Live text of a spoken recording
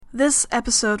This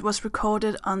episode was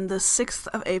recorded on the 6th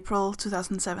of April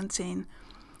 2017.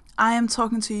 I am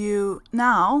talking to you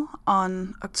now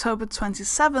on October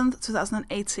 27th,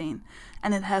 2018,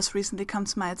 and it has recently come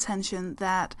to my attention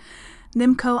that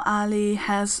Nimco Ali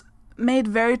has made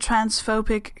very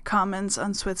transphobic comments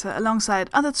on Twitter alongside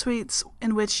other tweets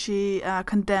in which she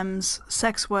condemns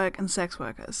sex work and sex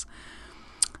workers.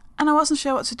 And I wasn't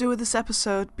sure what to do with this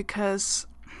episode because,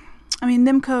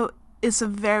 Nimco is a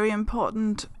very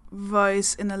important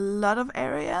voice in a lot of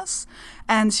areas,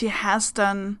 and she has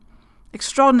done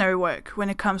extraordinary work when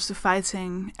it comes to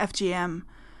fighting FGM.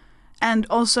 And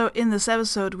also in this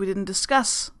episode, we didn't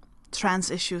discuss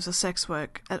trans issues or sex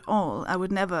work at all. I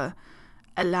would never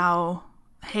allow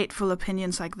hateful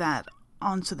opinions like that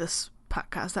onto this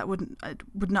podcast. That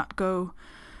would not go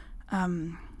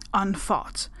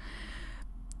unfought.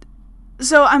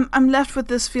 So I'm left with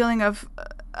this feeling of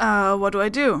what do I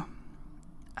do?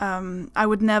 I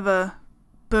would never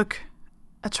book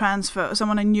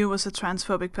someone I knew was a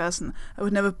transphobic person. I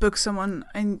would never book someone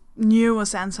I knew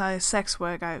was anti-sex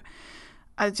work.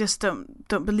 I just don't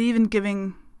believe in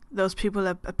giving those people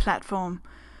a platform.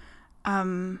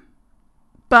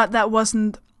 But that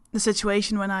wasn't the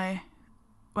situation when I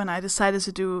decided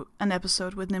to do an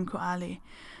episode with Nimco Ali.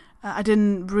 I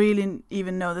didn't really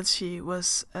even know that she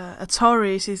was a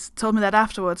Tory. She told me that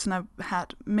afterwards, and I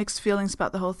had mixed feelings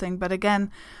about the whole thing. But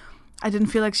again, I didn't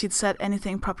feel like she'd said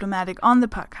anything problematic on the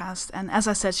podcast. And as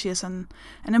I said, she is an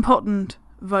important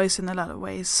voice in a lot of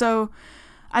ways. So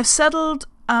I've settled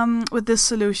with this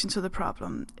solution to the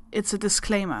problem. It's a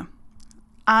disclaimer.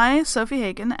 I, Sophie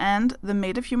Hagen, and the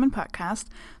Made of Human podcast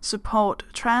support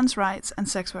trans rights and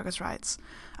sex workers' rights.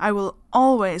 I will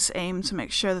always aim to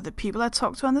make sure that the people I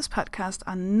talk to on this podcast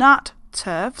are not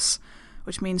TERFs,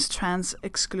 which means trans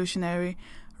exclusionary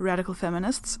radical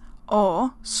feminists,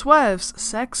 or SWERFs,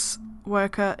 sex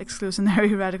worker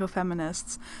exclusionary radical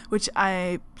feminists, which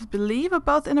I believe are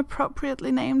both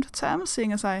inappropriately named terms,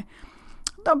 seeing as I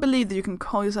don't believe that you can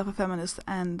call yourself a feminist,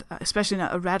 and especially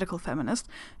not a radical feminist,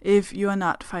 if you are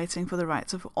not fighting for the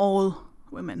rights of all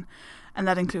women. And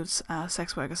that includes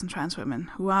sex workers and trans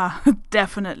women, who are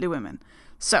definitely women.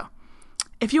 So,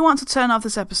 if you want to turn off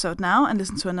this episode now and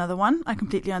listen to another one, I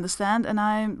completely understand, and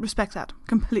I respect that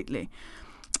completely.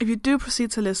 If you do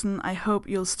proceed to listen, I hope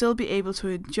you'll still be able to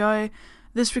enjoy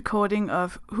this recording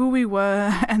of who we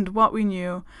were and what we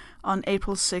knew on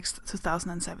April 6th,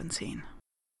 2017.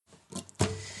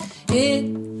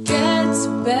 It gets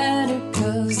better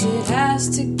 'cause it has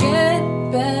to get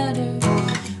better.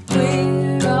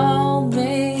 We're all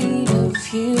made of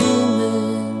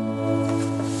human.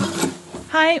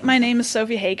 Hi, my name is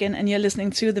Sophie Hagen, and you're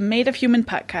listening to the Made of Human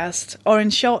podcast, or in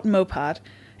short, MOPOD.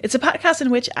 It's a podcast in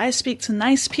which I speak to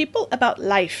nice people about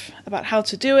life, about how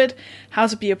to do it, how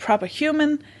to be a proper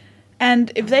human,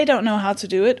 and if they don't know how to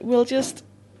do it, we'll just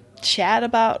chat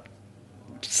about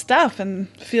stuff and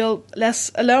feel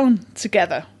less alone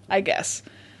together, I guess.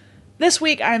 This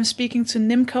week I'm speaking to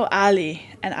Nimco Ali,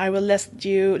 and I will let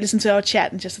you listen to our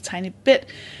chat in just a tiny bit.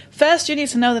 First, you need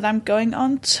to know that I'm going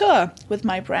on tour with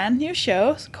my brand new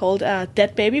show called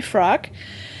Dead Baby Frog.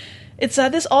 It's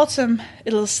this autumn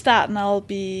it'll start, and I'll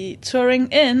be touring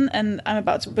in, and I'm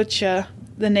about to butcher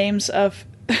the names of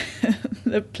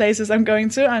the places I'm going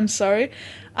to. I'm sorry.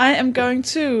 I am going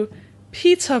to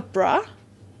Peterborough.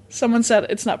 Someone said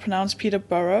it's not pronounced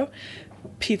Peterborough.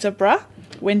 Peterborough,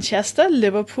 Winchester,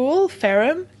 Liverpool,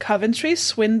 Fareham, Coventry,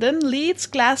 Swindon, Leeds,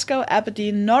 Glasgow,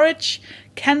 Aberdeen, Norwich,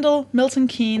 Kendal, Milton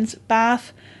Keynes,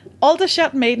 Bath,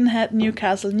 Aldershot, Maidenhead,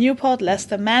 Newcastle, Newport,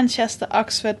 Leicester, Manchester,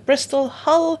 Oxford, Bristol,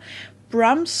 Hull,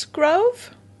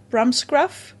 Bromsgrove,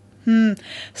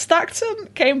 Stockton,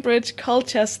 Cambridge,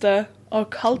 Colchester,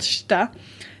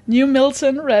 New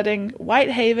Milton, Reading,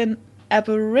 Whitehaven,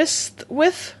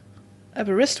 Aberystwyth,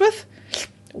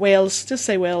 Wales, just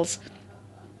say Wales,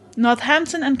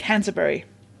 Northampton and Canterbury.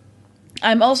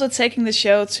 I'm also taking the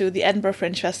show to the Edinburgh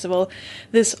Fringe Festival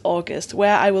this August,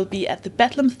 where I will be at the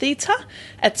Bedlam Theatre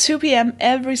at 2 p.m.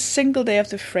 every single day of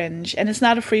the Fringe. And it's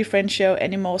not a free Fringe show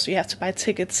anymore, so you have to buy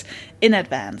tickets in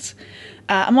advance.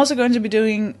 I'm also going to be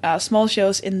doing small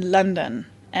shows in London.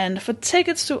 And for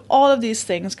tickets to all of these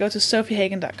things, go to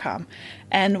sophiehagen.com.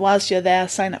 And whilst you're there,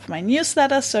 sign up for my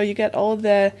newsletter so you get all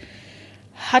the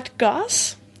hot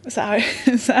goss. Is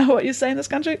that what you say in this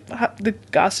country? The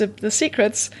gossip, the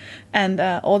secrets, and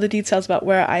all the details about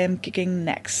where I am gigging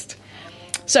next.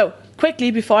 So,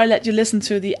 quickly, before I let you listen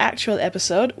to the actual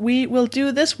episode, we will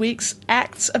do this week's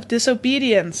Acts of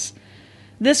Disobedience.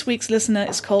 This week's listener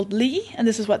is called Lee, and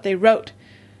this is what they wrote.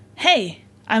 Hey,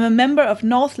 I'm a member of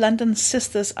North London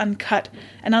Sisters Uncut,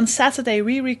 and on Saturday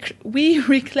we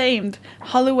reclaimed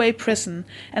Holloway Prison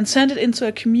and turned it into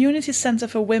a community centre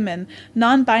for women,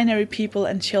 non-binary people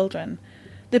and children.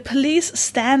 The police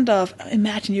standoff,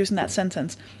 imagine using that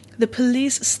sentence, the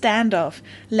police standoff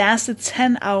lasted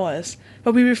 10 hours,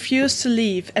 but we refused to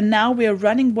leave, and now we are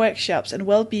running workshops and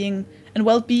well-being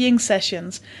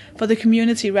sessions for the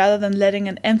community rather than letting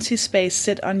an empty space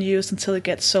sit unused until it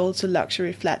gets sold to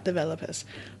luxury flat developers.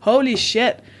 Holy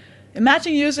shit.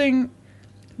 Imagine using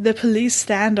the police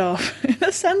standoff in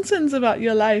a sentence about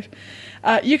your life.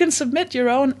 You can submit your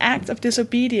own act of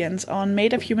disobedience on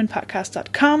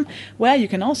madeofhumanpodcast.com, where you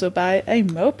can also buy a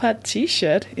Moped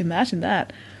t-shirt. Imagine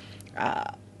that.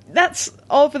 That's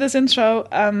all for this intro.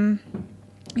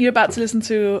 You're about to listen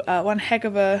to one heck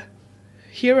of a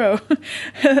hero.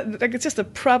 Like, it's just a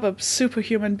proper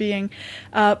superhuman being.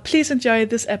 Please enjoy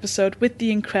this episode with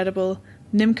the incredible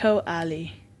Nimco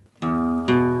Ali.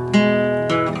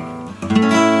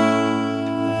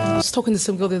 I was talking to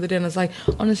some girl the other day and I was like,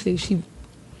 honestly, she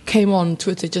came on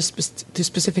Twitter just to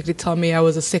specifically tell me I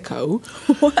was a sicko.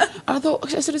 What? I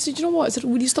thought, I said, you know what? I said,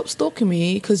 will you stop stalking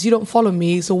me? Because you don't follow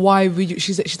me, so why would you?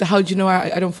 She said, how do you know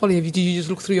I don't follow you? Do you just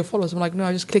look through your followers? I'm like, no,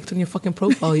 I just clicked on your fucking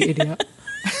profile, you idiot.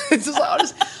 It's just like,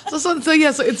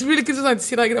 so it's really interesting to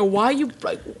see, like, you know, why you,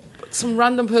 like, some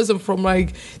random person from,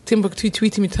 like, Timbuktu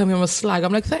tweeting me, telling me I'm a slag.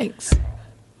 I'm like, thanks.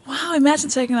 Wow, imagine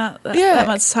taking out that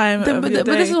much time of your day.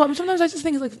 But this is what sometimes I just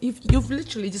think, is like, you've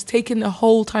literally just taken the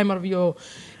whole time out of your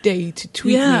day to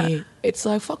tweet me. It's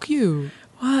like, fuck you.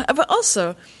 Wow. But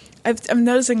also, I'm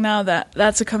noticing now that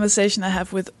that's a conversation I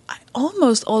have with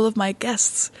almost all of my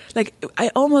guests. Like,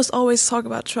 I almost always talk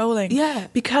about trolling. Yeah.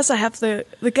 Because I have the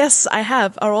guests I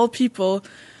have are all people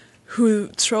who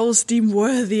trolls deem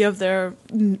worthy of their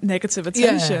negative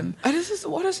attention. Yeah. And this is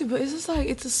honestly, but it's just like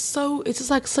it's just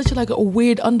like such a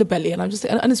weird underbelly, and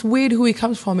and it's weird who he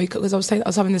comes from. Because I was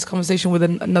having this conversation with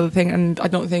another thing, and I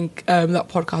don't think that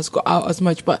podcast got out as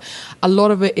much, but a lot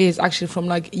of it is actually from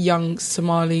like young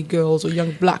Somali girls or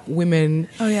young black women.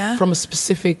 Oh yeah. From a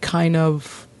specific kind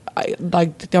of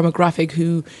like demographic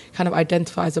who kind of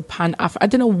identify as a pan-African. I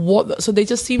don't know what, so they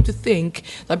just seem to think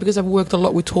that because I've worked a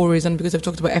lot with Tories and because I've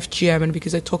talked about FGM and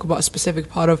because I talk about a specific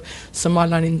part of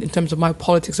Somaliland in terms of my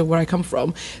politics of where I come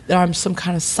from, that I'm some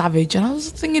kind of savage. And I was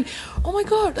thinking, oh my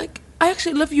God, like, I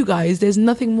actually love you guys. There's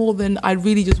nothing more than I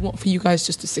really just want for you guys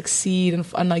just to succeed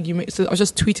and like you. So I was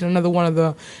just tweeting another one of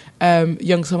the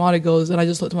young Somali girls, and I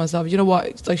just thought to myself, you know what?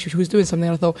 It's like she was doing something,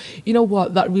 and I thought, you know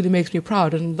what? That really makes me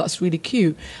proud, and that's really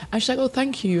cute. And she's like, oh,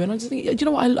 thank you. And I just think, you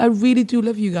know what? I really do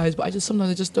love you guys, but sometimes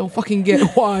I just don't fucking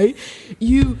get why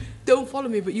you don't follow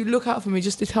me, but you look out for me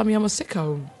just to tell me I'm a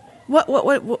sicko. What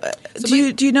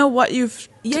so do you know what you've?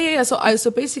 Yeah.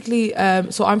 So basically,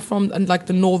 so I'm from like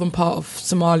the northern part of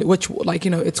Somalia, which, like,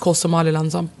 you know, it's called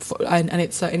Somaliland, and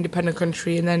it's an independent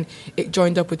country, and then it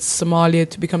joined up with Somalia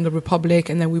to become the republic,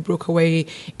 and then we broke away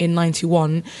in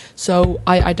 '91. So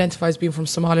I identify as being from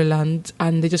Somaliland,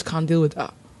 and they just can't deal with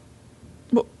that.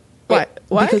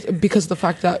 Why? Because the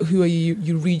fact that who are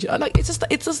you region, like, it's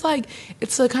just like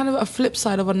it's a kind of a flip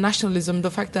side of a nationalism.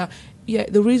 The fact that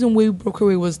the reason we broke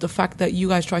away was the fact that you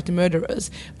guys tried to murder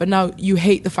us, but now you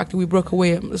hate the fact that we broke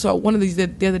away. So one of these, the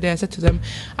other day I said to them,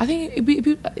 I think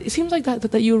it seems like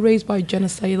that you were raised by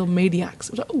genocidal maniacs.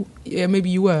 I was like, oh yeah, maybe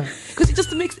you were, because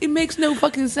it makes no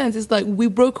fucking sense. It's like we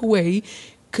broke away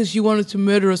because you wanted to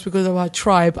murder us because of our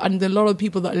tribe, and a lot of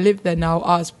people that live there now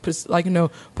are, like, you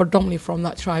know, predominantly from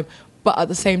that tribe. But at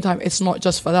the same time, it's not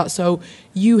just for that. So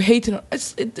you hate it.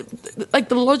 Like,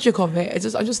 the logic of it.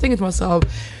 I'm just thinking to myself,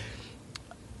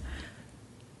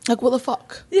 like, what the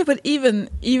fuck? Yeah, but even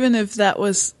if that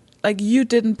was, like, you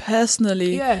didn't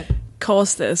personally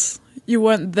cause this. You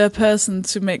weren't the person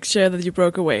to make sure that you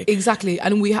broke away. Exactly.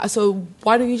 And so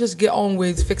why don't you just get on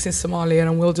with fixing Somalia,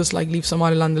 and we'll just, like, leave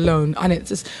Somaliland alone? And it's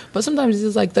just, but sometimes it's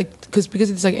just like because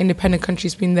it's like an independent country,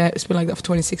 it's been like that for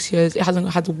 26 years. It hasn't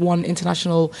had one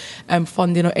international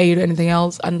funding or aid or anything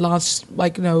else. And last,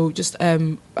 like, you know, just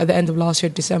at the end of last year,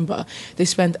 December, they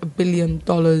spent $1 billion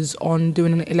on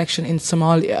doing an election in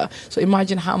Somalia. So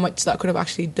imagine how much that could have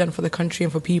actually done for the country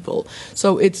and for people.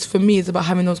 So for me, it's about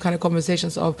having those kind of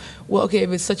conversations of, well, okay,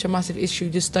 if it's such a massive issue,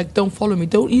 just, like, don't follow me.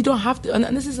 You don't have to.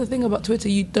 And this is the thing about Twitter.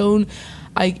 You don't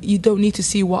need to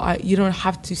see you don't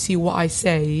have to see what I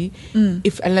say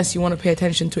unless you want to pay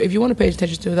attention to it. If you want to pay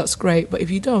attention to it, that's great. But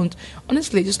if you don't,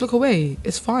 honestly, just look away.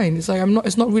 It's fine. It's like,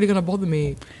 it's not really going to bother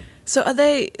me. So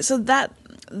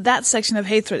that section of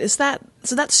hatred,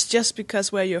 that's just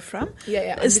because where you're from?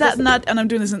 Yeah. Is that not, and I'm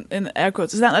doing this in air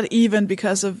quotes, is that not even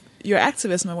because of your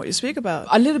activism and what you speak about.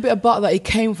 A little bit about that. It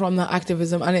came from that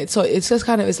activism, and it's just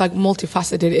kind of, it's like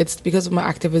multifaceted. It's because of my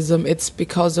activism. It's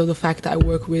because of the fact that I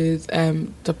work with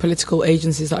the political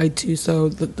agencies that I do. So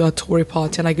the Tory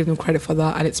party, and I give them credit for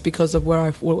that. And it's because of where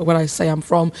I say I'm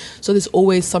from. So there's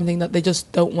always something that they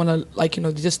just don't want to like.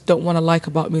 They just don't want to like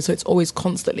about me. So it's always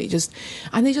constantly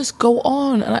and they just go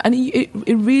on, and it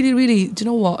really, really. Do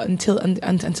you know what? Until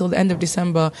the end of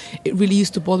December, it really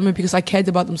used to bother me because I cared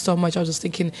about them so much. I was just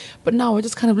thinking, but now I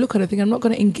just kind of look at it and think, I'm not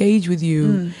going to engage with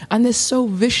you. And they're so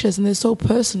vicious and they're so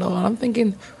personal. And I'm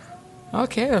thinking,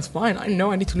 okay, that's fine. I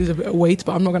know I need to lose a bit of weight,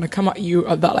 but I'm not going to come at you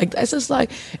at that. Like,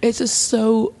 it's just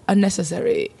so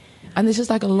unnecessary. And there's just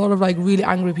like a lot of like really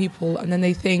angry people, and then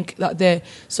they think that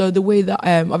so the way that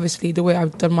obviously the way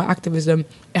I've done my activism,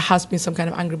 it has been some kind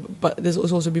of anger, but there's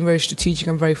also been very strategic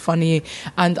and very funny,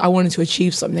 and I wanted to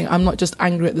achieve something. I'm not just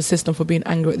angry at the system for being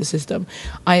angry at the system.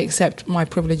 I accept my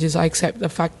privileges. I accept the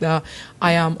fact that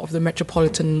I am of the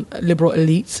metropolitan liberal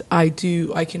elite. I do,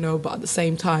 like, but at the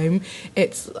same time,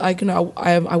 it's like, I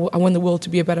want the world to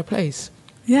be a better place.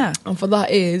 Yeah. And for that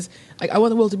is, like, I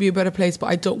want the world to be a better place, but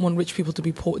I don't want rich people to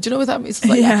be poor. Do you know what that means? It's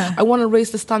like, yeah. I want to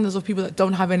raise the standards of people that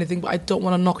don't have anything, but I don't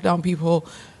want to knock down people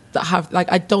that have,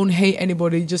 like, I don't hate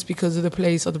anybody just because of the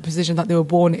place or the position that they were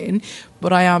born in,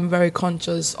 but I am very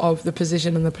conscious of the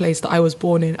position and the place that I was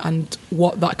born in and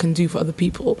what that can do for other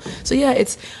people. So yeah,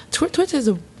 Twitter is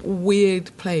a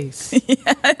weird place.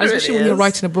 Yeah, especially really when you're is.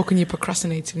 writing a book and you're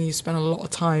procrastinating and you spend a lot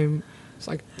of time. It's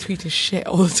like tweeting shit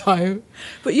all the time.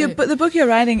 But the book you're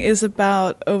writing is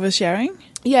about oversharing.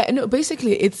 Yeah, no.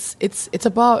 Basically, it's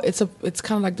kind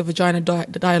of like the vagina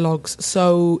dialogues.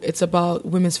 So it's about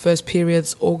women's first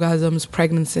periods, orgasms,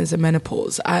 pregnancies, and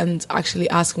menopause, and actually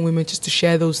asking women just to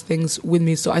share those things with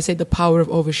me. So I say the power of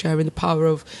oversharing, the power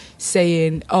of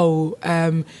saying,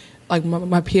 like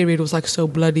my period was like so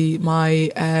bloody.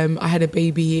 I had a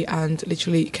baby and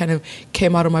literally kind of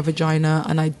came out of my vagina,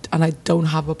 and I don't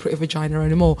have a pretty vagina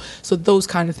anymore. So those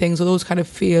kind of things, or those kind of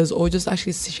fears, or just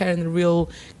actually sharing the real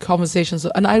conversations.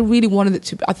 And I really wanted it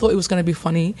to. I thought it was going to be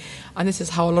funny, and this is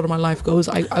how a lot of my life goes.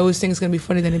 I always think it's going to be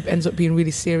funny, then it ends up being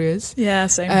really serious. Yeah,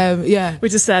 same. Yeah,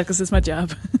 which is sad because it's my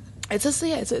job. it's just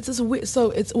a weird.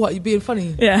 So it's what, you're being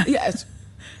funny. Yeah, yeah.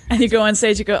 And you go on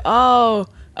stage, you go, oh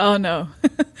no,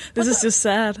 this is just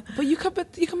sad. But you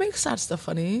can make sad stuff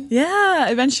funny. Yeah,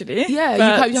 eventually. Yeah,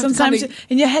 but you sometimes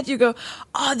in your head you go,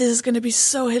 oh, this is going to be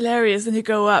so hilarious. Then you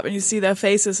go up and you see their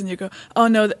faces and you go, oh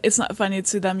no, it's not funny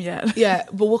to them yet. Yeah,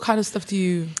 but what kind of stuff do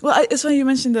you... Well, it's funny you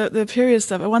mentioned the period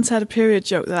stuff. I once had a period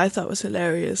joke that I thought was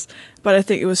hilarious, but I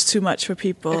think it was too much for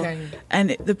people. Okay.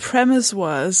 And the premise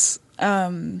was,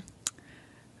 what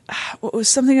was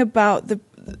something about the...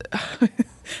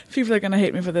 People are going to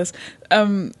hate me for this.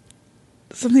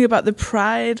 Something about the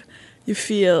pride you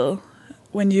feel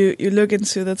when you look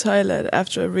into the toilet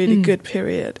after a really good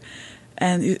period,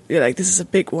 and you're like, this is a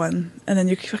big one, and then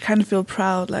you kind of feel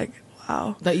proud, like,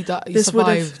 wow, that you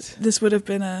survived. This would have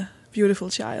been a beautiful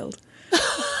child.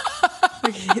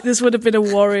 Like, this would have been a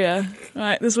warrior,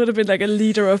 right? This would have been like a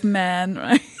leader of man,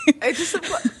 right?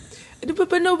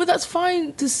 But that's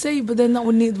fine to say. But then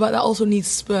that also needs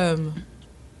sperm.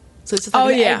 So it's just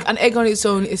like an egg on its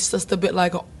own. It's just a bit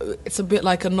like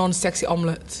a non-sexy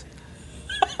omelette.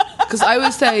 Because I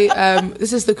would say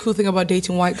this is the cool thing about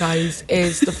dating white guys,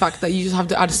 is the fact that you just have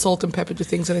to add salt and pepper to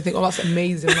things, and they think, oh, that's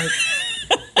amazing, like,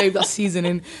 babe, that's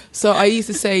seasoning. So I used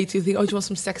to say to think, oh, do you want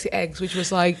some sexy eggs? Which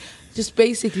was like just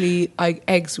basically like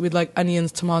eggs with like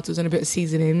onions, tomatoes, and a bit of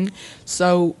seasoning.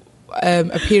 So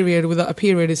a period without a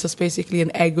period is just basically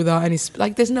an egg without any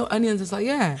like, there's no onions. It's like,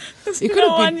 yeah, there's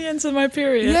no onions in my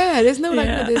period. Yeah, there's no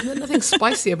there's nothing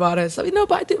spicy about it. So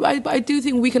but I do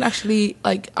think we can actually,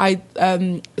 like,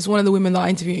 it's one of the women that I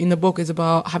interview in the book is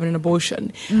about having an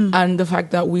abortion, and the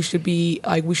fact that we should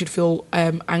feel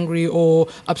angry or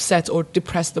upset or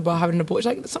depressed about having an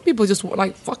abortion. Like, some people just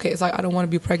like, fuck it, it's like, I don't want to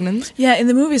be pregnant. Yeah, in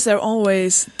the movies they're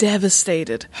always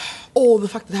devastated. Or the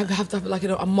fact that they have to have like,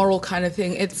 a moral kind of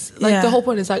thing. It's like, the whole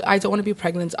point is like, I don't want to be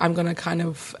pregnant. I'm gonna kind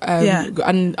of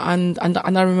and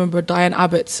I remember Diane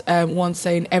Abbott once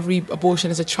saying every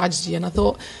abortion is a tragedy, and I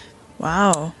thought,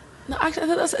 wow. No,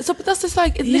 actually, that's just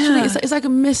like, it's literally it's like a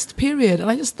missed period.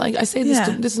 And I just like, I say this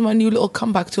this is my new little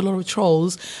comeback to a lot of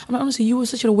trolls. I mean, honestly, you were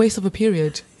such a waste of a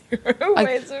period.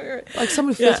 Like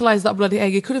somebody fertilized that bloody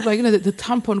egg. It could have, like, the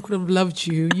tampon could have loved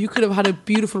you. You could have had a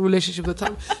beautiful relationship with the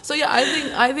tampon. So yeah,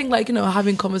 I think like,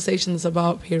 having conversations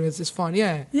about periods is fun.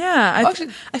 Yeah. I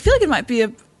feel like it might be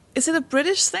is it a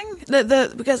British thing?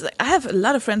 Because I have a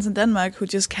lot of friends in Denmark who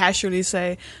just casually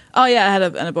say, "Oh yeah, I had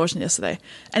an abortion yesterday,"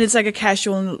 and it's like a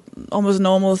casual, almost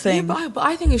normal thing. Yeah, but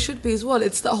I think it should be as well.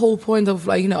 It's the whole point of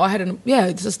like,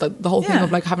 it's just the whole thing Yeah.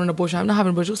 of like having an abortion. I'm not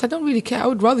having an abortion because I don't really care. I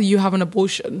would rather you have an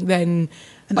abortion than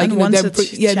An like unwanted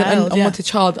an child, unwanted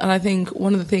child. And I think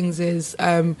one of the things is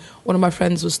one of my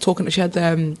friends was talking. She had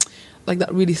like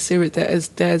that really serious.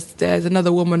 There's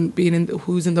another woman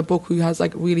who's in the book who has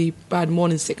like really bad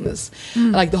morning sickness,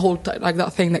 like the whole like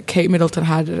that thing that Kate Middleton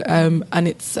had, and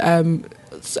it's.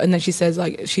 And then she says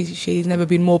like she's never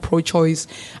been more pro-choice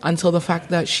until the fact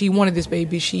that she wanted this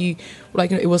baby. She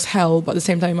it was hell, but at the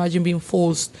same time, imagine being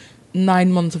forced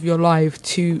 9 months of your life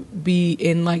to be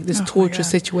in like this torture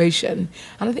situation.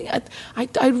 And I think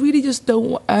I really just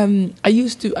don't. I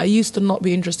used to not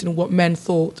be interested in what men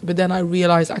thought, but then I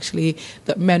realized actually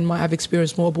that men might have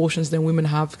experienced more abortions than women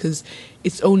have, because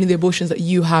it's only the abortions that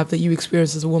you have that you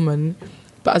experience as a woman.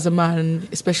 But as a man,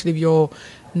 especially if you're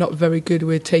not very good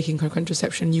with taking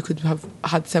contraception, you could have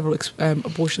had several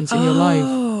abortions in your life.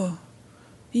 Oh,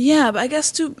 yeah, but I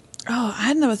guess too. Oh, I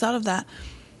had never thought of that.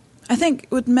 I think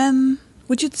with men,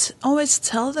 would you always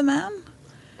tell the man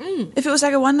if it was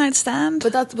like a one night stand?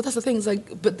 But that's the thing. It's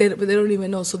like, but they don't even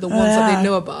know. So the ones that they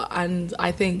know about, and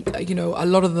I think a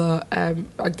lot of the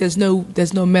like there's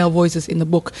no male voices in the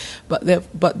book, but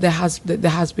there has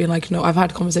been like I've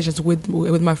had conversations with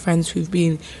my friends who've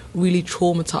been really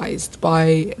traumatized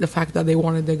by the fact that they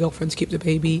wanted their girlfriend to keep the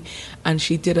baby, and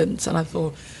she didn't, and I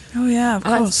thought. Oh yeah, of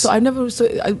course.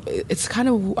 It's kind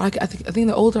of. I think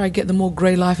the older I get, the more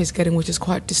grey life is getting, which is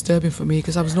quite disturbing for me,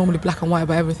 because I was normally black and white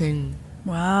about everything.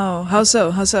 Wow, how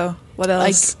so? What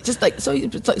else? The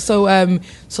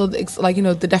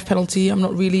death penalty. I'm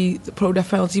not really pro death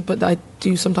penalty, but I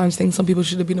do sometimes think some people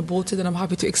should have been aborted, and I'm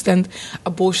happy to extend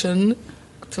abortion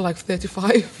to like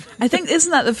 35. I think isn't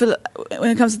that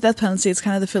when it comes to death penalty, it's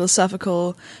kind of the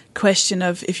philosophical question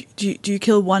of do you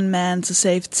kill one man to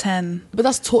save 10? But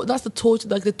that's the torture,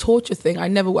 like the torture thing. I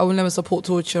will never support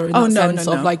torture in that sense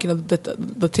of like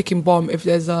the ticking bomb. If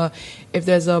there's a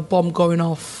bomb going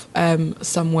off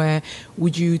somewhere,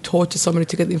 would you torture somebody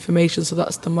to get the information? So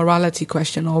that's the morality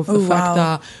question of the fact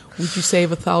that would you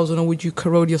save 1,000 or would you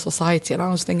corrode your society? And I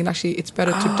was thinking actually it's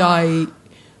better to die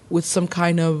with some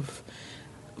kind of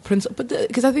principle, but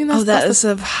because I think that's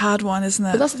a hard one, isn't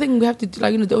it? But that's the thing we have to do.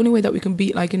 Like the only way that we can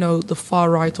beat the far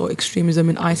right or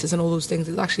extremism in ISIS and all those things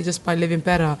is actually just by living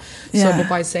better. So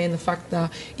by saying the fact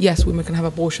that yes, women can have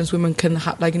abortions, women can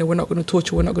have we're not going to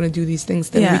torture, we're not going to do these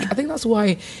things. Then I think that's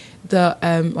why the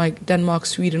Denmark,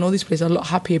 Sweden, all these places are a lot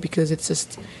happier, because it's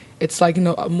just. It's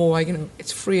more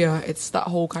it's freer. It's that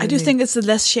whole kind of thing. I do think it's the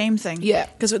less shame thing. Yeah.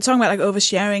 Because we're talking about like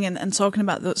oversharing and talking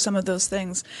about some of those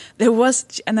things. There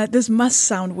was, and this must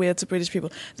sound weird to British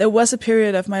people, there was a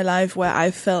period of my life where I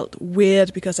felt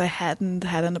weird because I hadn't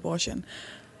had an abortion.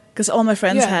 Because all my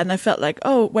friends had, and I felt like,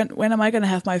 oh, when am I going to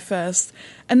have my first?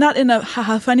 And not in a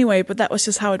haha funny way, but that was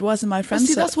just how it was in my friends.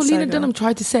 See, that's what Lena Dunham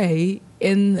tried to say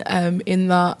in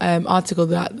that article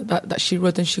that she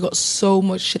wrote, and she got so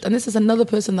much shit. And this is another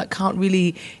person that can't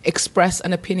really express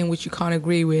an opinion which you can't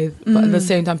agree with, but at the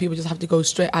same time, people just have to go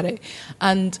straight at it.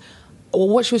 And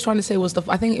what she was trying to say was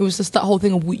I think it was just that whole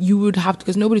thing of you would have to,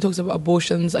 because nobody talks about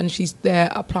abortions, and she's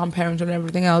there at Planned Parenthood and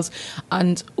everything else.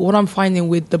 And what I'm finding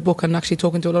with the book and actually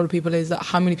talking to a lot of people is that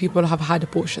how many people have had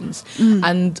abortions,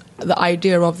 and the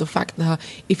idea of the fact that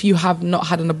if you have not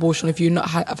had an abortion, if you not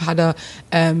have had a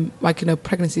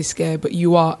pregnancy scare, but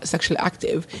you are sexually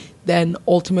active, then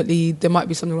ultimately there might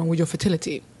be something wrong with your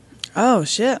fertility. Oh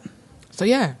shit! So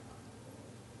yeah.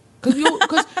 Because we all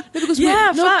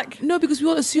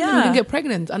assume that we can get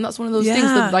pregnant, and that's one of those things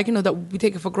that that we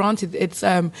take it for granted. It's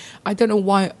I don't know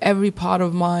why every part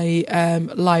of my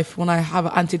life when I have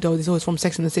an antidote is always from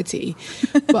Sex and the City,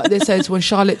 but they said when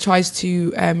Charlotte tries to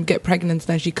get pregnant,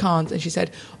 then she can't, and she said,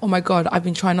 "Oh my God, I've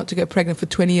been trying not to get pregnant for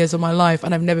 20 years of my life,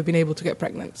 and I've never been able to get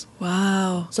pregnant."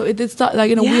 Wow! So it's that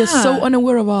we are so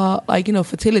unaware of our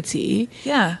fertility.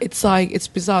 Yeah, it's like it's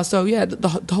bizarre. So yeah,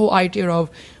 the whole idea of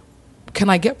can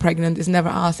I get pregnant is never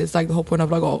asked. It's like the whole point of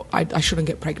like, oh, I shouldn't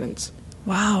get pregnant.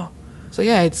 Wow. So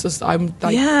yeah, it's just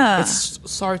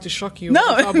it's sorry to shock you.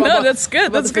 No, that's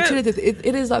good. That's good.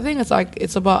 It is. I think it's like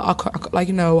it's about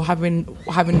having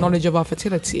knowledge of our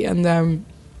fertility, and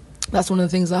that's one of the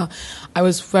things that I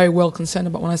was very well concerned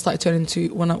about when I started turning to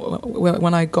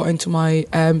when I got into my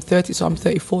 30s. So I'm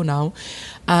 34 now,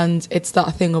 and it's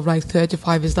that thing of like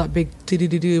 35 is that big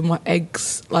my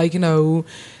eggs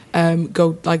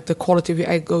go like the quality of your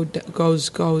egg goes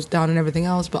down and everything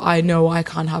else. But I know I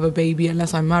can't have a baby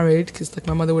unless I'm married, because like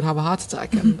my mother would have a heart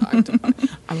attack, and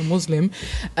I'm a Muslim.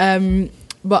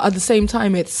 but at the same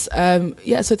time, it's so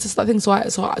it's just that thing. So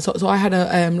I had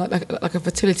a like a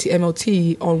fertility MOT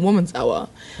on Woman's Hour,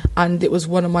 and it was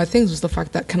one of my things was the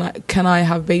fact that can I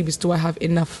have babies? Do I have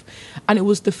enough? And it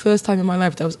was the first time in my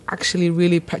life that I was actually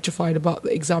really petrified about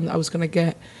the exam that I was gonna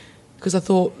get, because I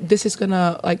thought this is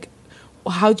gonna like.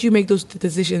 How do you make those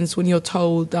decisions when you're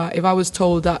told that, if I was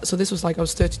told that, so this was like I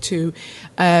was 32,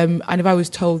 and if I was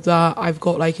told that I've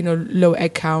got like, you know, low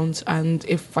egg count, and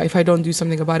if I don't do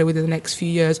something about it within the next few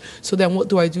years, so then what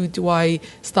do I do? Do I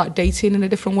start dating in a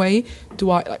different way?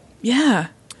 Do I like... Yeah.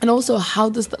 And also, how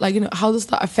does that, like, you know, how does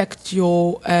that affect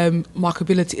your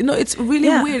marketability? You know, it's really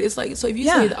weird. It's like, so if you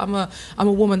say that I'm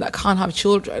a woman that can't have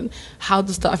children, how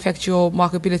does that affect your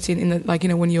marketability in the, like, you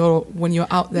know, when you're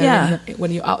out there,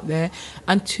 when you're out there,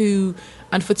 and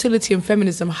fertility and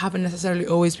feminism haven't necessarily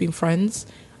always been friends.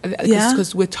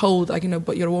 Because we're told, like, you know,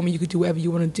 but you're a woman, you could do whatever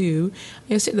you want to do. And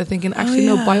you're sitting there thinking, actually,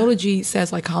 no, biology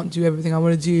says I can't do everything I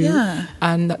want to do.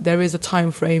 And that there is a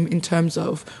time frame in terms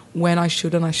of when I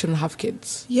should and I shouldn't have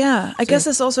kids. Yeah, I guess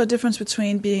there's also a difference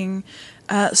between being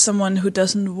someone who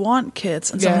doesn't want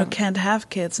kids and someone who can't have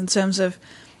kids, in terms of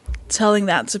telling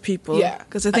that to people. Yeah.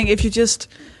 Because I think if you just,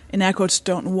 in air quotes,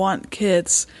 don't want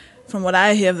kids, from what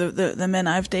I hear, the men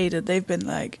I've dated, they've been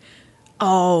like,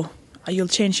 oh, you'll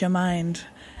change your mind,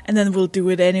 and then we'll do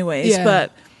it anyways. Yeah.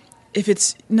 But if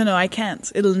it's no, I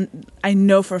can't. I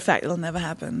know for a fact it'll never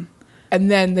happen.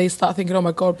 And then they start thinking, oh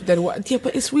my god, but then what? Yeah,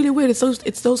 but it's really weird.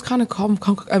 It's those kind of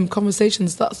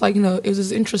conversations. That's like, you know, it was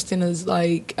as interesting as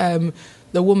like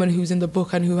the woman who's in the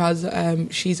book and who has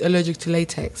she's allergic to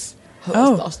latex.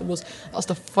 That's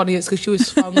the funniest, because she was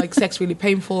found like sex really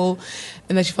painful,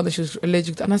 and then she found that she was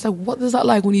allergic to, and I was like, what is that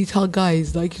like when you tell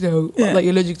guys, like, you know, like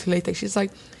you're allergic to latex? She's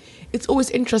like, it's always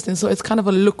interesting. So it's kind of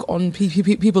a look on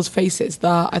people's faces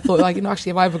that I thought, like, you know, actually,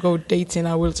 if I ever go dating,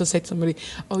 I will just say to somebody,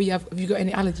 oh yeah, have you got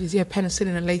any allergies? Yeah,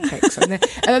 penicillin and latex. And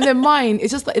then their mind,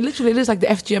 it's just like, it literally is like the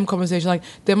FGM conversation. Like,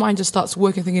 their mind just starts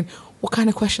working, thinking, what kind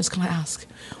of questions can I ask?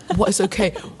 What is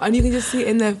okay? And you can just see it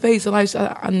in their face. And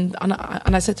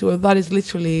I said to her, that is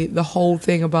literally the whole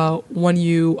thing about when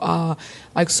you are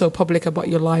like so public about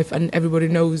your life and everybody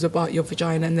knows about your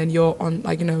vagina, and then you're on,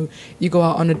 like, you know, you go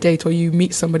out on a date or you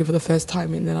meet somebody for the first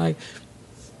time, and then I'm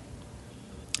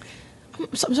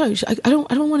sorry, I don't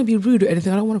want to be rude or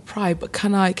anything. I don't want to pry, but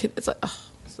it's like,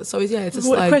 so yeah, it's just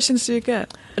what like, questions do you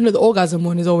get? I know the orgasm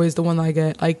one is always the one that I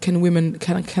get. Like, can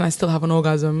I still have an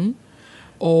orgasm?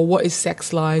 Or what is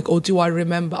sex like? Or do I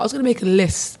remember? I was going to make a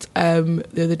list the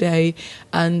other day,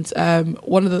 and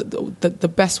one of the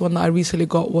best one that I recently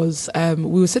got was,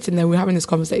 we were sitting there, we were having this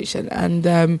conversation, and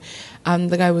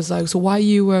the guy was like, so why do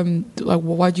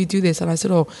you do this? And I said,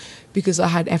 oh, because I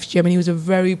had FGM. And he was a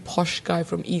very posh guy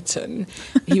from Eton.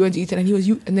 He went to Eton, and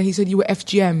then he said, you were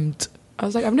FGM'd. I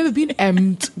was like, I've never been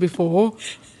M'd before.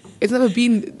 It's never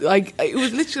been like, it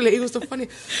was the funny.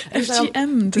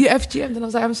 FGM'd. Yeah, FGM'd. And I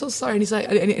was like, I'm so sorry. And he's like,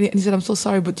 and he said, I'm so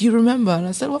sorry, but do you remember? And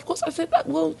I said, well, of course. I said,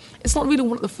 well, it's not really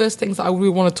one of the first things that I really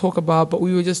want to talk about, but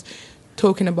we were just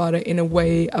talking about it in a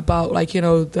way about, like, you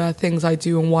know, the things I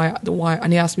do and why.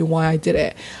 And he asked me why I did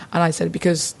it. And I said,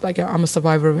 because, like, I'm a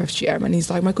survivor of FGM. And he's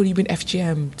like, my God, you've been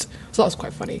FGM'd. So that was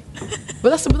quite funny.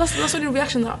 But that's the only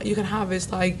reaction that you can have,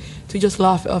 is like to just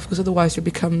laugh it off, because otherwise it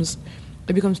becomes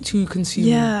too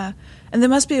consuming. Yeah, and there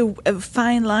must be a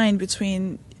fine line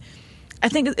between. I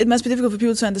think it must be difficult for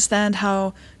people to understand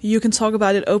how you can talk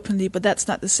about it openly, but that's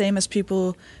not the same as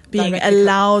people being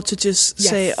allowed to just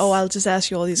say, "Oh, I'll just ask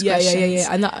you all these questions."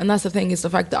 Yeah. And that's the thing, is the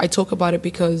fact that I talk about it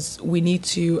because we need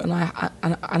to, and I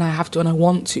have to, and I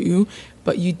want to.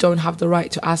 But you don't have the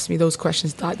right to ask me those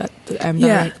questions direct.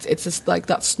 It's just like,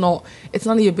 it's none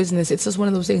of your business. It's just one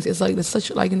of those things. It's like, there's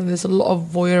such, like, you know, there's a lot of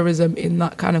voyeurism in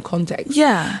that kind of context.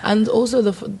 Yeah. And also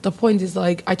the point is,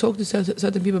 like, I talk to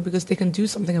certain people because they can do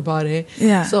something about it.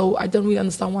 Yeah. So I don't really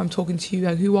understand why I'm talking to you.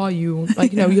 Like, who are you?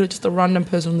 Like, you know, you're just a random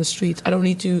person on the street. I don't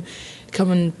need to come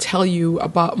and tell you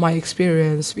about my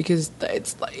experience, because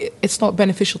it's not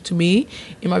beneficial to me.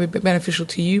 It might be beneficial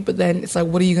to you, but then it's like,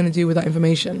 what are you going to do with that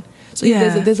information? So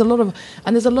there's a lot of,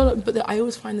 but I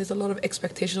always find there's a lot of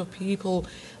expectations of people,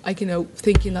 like, you know,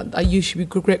 thinking that you should be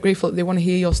grateful that they want to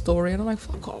hear your story, and I'm like,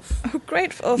 fuck off. Oh,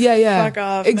 grateful? Yeah. Fuck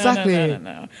off. Exactly.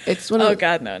 No. It's one of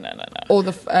God, no. Or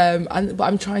but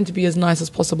I'm trying to be as nice as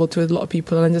possible to a lot of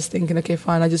people, and I'm just thinking, okay,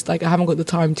 fine. I haven't got the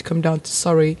time to come down to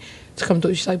Surrey to come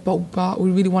to. She's like, but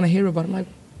we really want to hear about it. I'm like,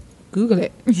 Google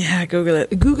it. Yeah, Google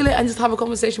it. Google it and just have a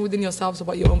conversation within yourselves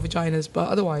about your own vaginas. But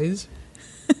otherwise,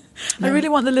 I really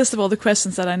want the list of all the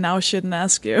questions that I now shouldn't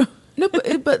ask you. No,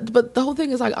 but the whole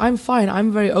thing is like I'm fine.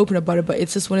 I'm very open about it, but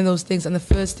it's just one of those things. And the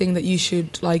first thing that you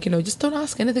should like, just don't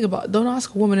ask don't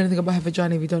ask a woman anything about her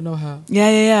vagina if you don't know her.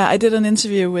 Yeah. I did an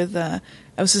interview with. I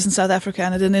was just in South Africa,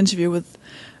 and I did an interview with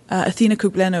Athena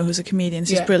Kubleno, who's a comedian.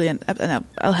 She's brilliant, and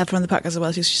I'll have her on the podcast as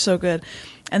well. She's so good.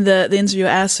 And the interviewer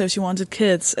asked her if she wanted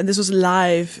kids, and this was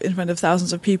live in front of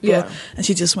thousands of people. Yeah. And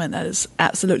she just went, "That is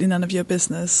absolutely none of your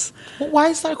business." Well, why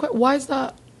is that? Why is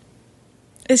that?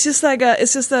 It's just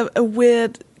a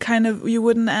weird kind of, you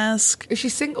wouldn't ask. If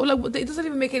she's single, like it doesn't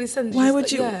even make any sense. Why Just would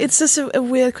like, you? yeah. It's just a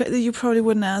weird that you probably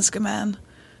wouldn't ask a man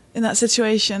in that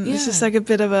situation. It's just Yeah. like a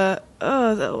bit of a,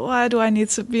 why do I need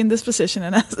to be in this position?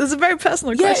 And ask? It's a very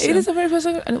personal question. Yeah, it is a very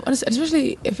personal, and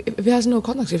especially if it has no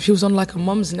context. If she was on like a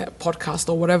Mum's Net podcast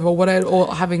or whatever,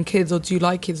 or having kids, or do you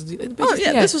like kids?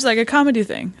 This was like a comedy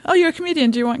thing. Oh, you're a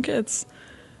comedian. Do you want kids?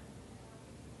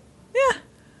 Yeah.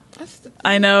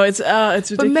 I know it's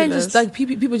ridiculous. But men just like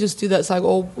people just do that. It's like,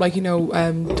 or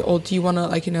do you want to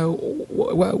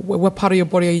what part of your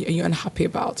body are you unhappy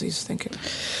about? So you're just thinking.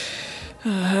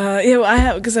 Well, I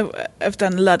have, because I've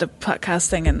done a lot of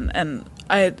podcasting and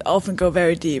I often go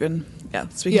very deep, and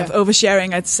speaking of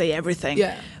oversharing, I'd say everything.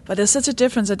 Yeah. But there's such a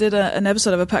difference. I did an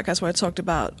episode of a podcast where I talked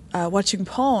about watching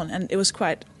porn, and it was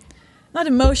quite not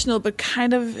emotional, but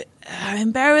kind of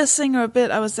embarrassing, or a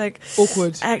bit. I was like,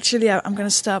 awkward. Actually, I'm going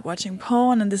to stop watching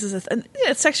porn, and this is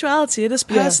it's sexuality. It is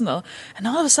personal. Yeah. And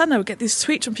all of a sudden, I would get these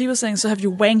tweets from people saying, "So have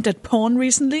you wanked at porn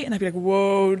recently?" And I'd be like,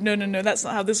 "Whoa, no, that's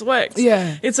not how this works."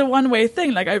 Yeah, it's a one-way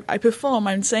thing. Like I perform,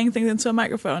 I'm saying things into a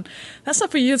microphone. That's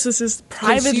not for you to just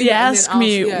privately ask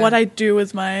me what I do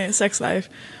with my sex life.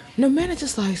 No, men are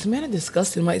just like, men are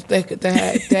disgusting.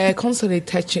 They're constantly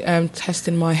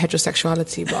testing my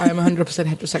heterosexuality, but I am 100%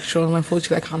 heterosexual, and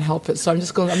unfortunately I can't help it. So I'm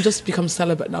just become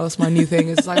celibate now. That's my new thing.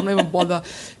 It's like I'm not even bother.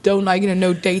 Don't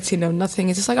no dating, no nothing.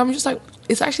 It's just like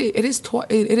it is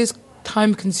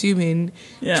time consuming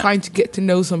trying to get to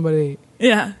know somebody.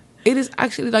 Yeah. It is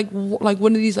actually like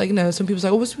one of these, some people say,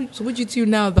 "Oh, so what do you do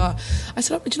now that?" I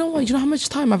said, "Do you know what? Do you know how much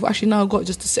time I've actually now got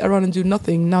just to sit around and do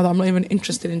nothing? Now that I'm not even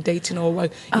interested in dating or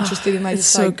interested in it's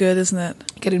so good, isn't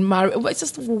it? Getting married. But it's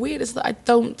just weird. It's that I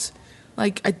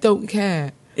don't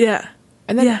care. Yeah.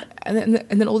 And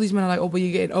then all these men are like, "Oh, but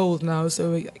you're getting old now,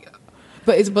 so."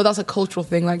 But that's a cultural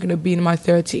thing, being in my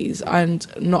 30s and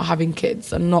not having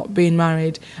kids and not being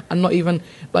married and not even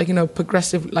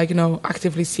progressive,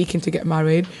 actively seeking to get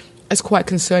married. It's quite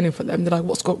concerning for them. They're like,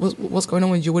 what's going on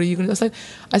with you? What are you going to do?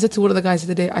 I said to one of the guys the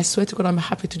other day, I swear to God, I'm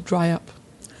happy to dry up.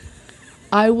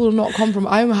 I will not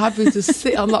compromise. I'm happy to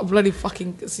sit on that bloody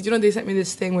fucking... So, they sent me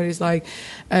this thing where it's like,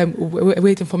 we're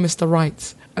waiting for Mr.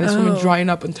 Right. And this woman drying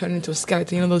up and turning into a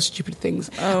skeleton, those stupid things.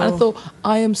 And I thought,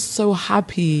 I am so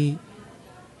happy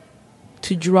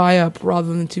to dry up rather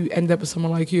than to end up with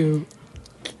someone like you.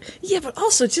 Yeah, but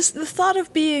also just the thought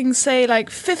of being, say,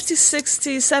 50,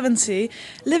 60, 70,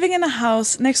 living in a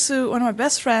house next to one of my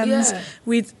best friends. Yeah.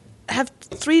 We'd have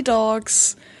 3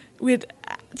 dogs. We'd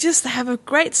just have a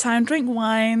great time, drink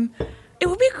wine. It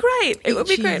would be great. It would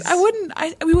be great.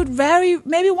 We would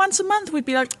maybe once a month we'd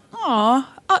be like,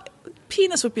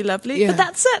 penis would be lovely. Yeah. But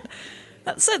that's it.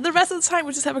 That's it. The rest of the time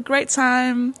we just have a great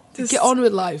time. Just get on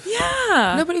with life.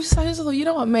 Yeah. No, but I just thought, you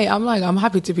know what, mate? I'm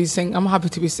happy to be single. I'm happy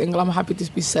to be single. I'm happy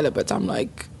to be celibate. I'm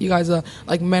like, you guys are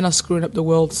men are screwing up the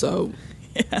world, so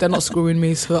they're not screwing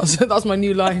me. So that's my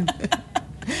new line.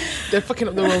 They're fucking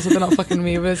up the world, so they're not fucking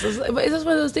me. But it's just one of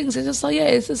those things. It's just maybe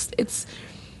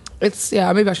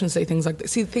I shouldn't say things like that.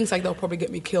 See, things like that will probably get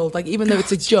me killed. Even though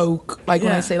it's a joke, when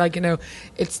I say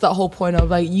it's that whole point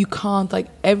of you can't,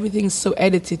 everything's so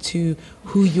edited to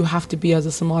who you have to be as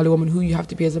a Somali woman, who you have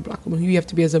to be as a black woman, who you have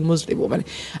to be as a Muslim woman.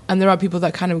 And there are people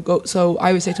that kind of go, so I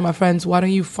always say to my friends, why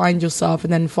don't you find yourself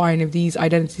and then find if these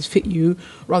identities fit you,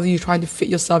 rather than you trying to fit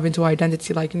yourself into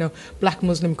identity black,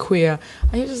 Muslim, queer.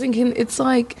 And you're just thinking, it's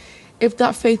if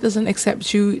that faith doesn't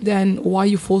accept you, then why are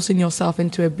you forcing yourself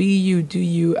into a be you, do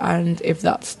you? And if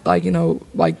that's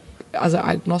as an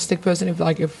agnostic person, if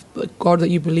the God that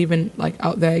you believe in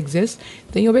out there exists,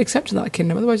 then you'll be accepting that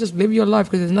kingdom. Otherwise, just live your life,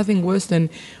 because there's nothing worse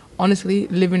than honestly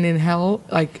living in hell,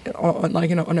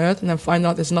 on earth, and then find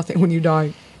out there's nothing when you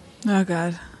die. Oh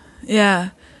God, yeah.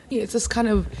 Yeah, it's just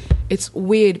it's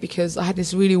weird, because I had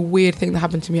this really weird thing that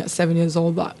happened to me at 7 years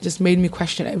old that just made me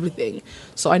question everything.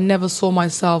 So I never saw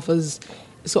myself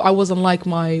so I wasn't like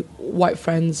my white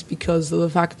friends because of the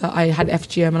fact that I had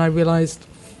FGM, and I realized,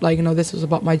 this was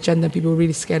about my gender. People were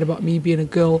really scared about me being a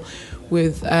girl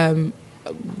with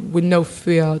with no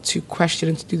fear to question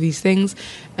and to do these things.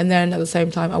 And then at the same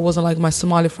time, I wasn't like my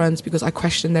Somali friends because I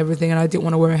questioned everything and I didn't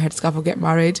want to wear a headscarf or get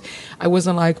married. I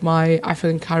wasn't like my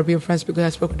African Caribbean friends because I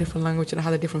spoke a different language and I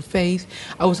had a different faith.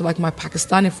 I wasn't like my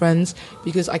Pakistani friends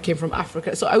because I came from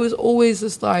Africa. So I was always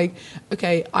just like,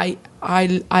 okay, I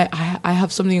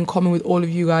have something in common with all of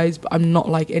you guys, but I'm not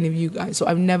like any of you guys. So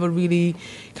I've never really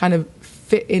kind of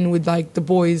fit in with like the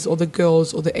boys or the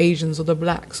girls or the Asians or the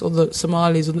blacks or the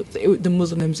Somalis or the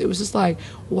Muslims. It was just like,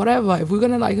 whatever, if we're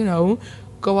gonna like, you know,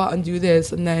 go out and do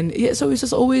this. And then so it was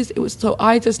just always, so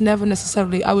I just never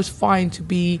necessarily, I was fine to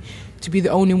be the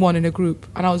only one in a group,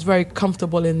 and I was very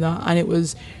comfortable in that. And it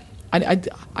was, I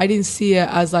didn't see it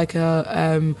as like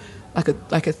a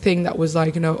thing that was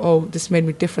like, you know, oh, this made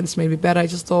me different, this made me better. I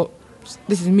just thought,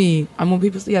 this is me. And when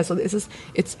people say, yeah, so it's just,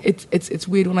 it's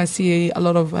weird when I see a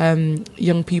lot of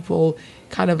young people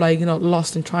kind of like, you know,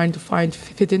 lost and trying to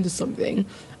fit into something.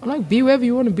 I'm like, be wherever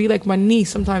you want to be. Like my niece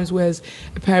sometimes wears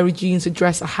a pair of jeans, a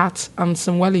dress, a hat, and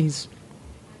some wellies.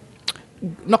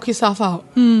 Knock yourself out.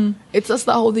 It's just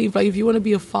that whole thing. Like if you want to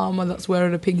be a farmer that's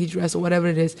wearing a pinky dress or whatever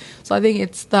it is. So I think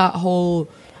it's that whole.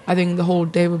 I think the whole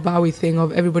David Bowie thing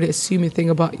of everybody assuming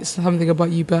something about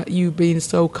you, but you being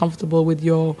so comfortable with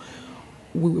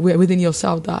within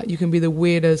yourself that you can be the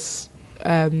weirdest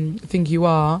thing you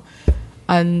are.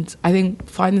 And I think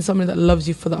finding somebody that loves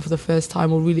you for the first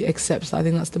time or really accepts that, I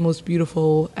think that's the most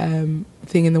beautiful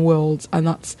thing in the world. And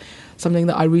that's something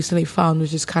that I recently found,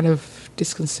 which is kind of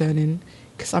disconcerting,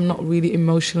 because I'm not really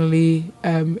emotionally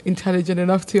intelligent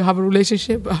enough to have a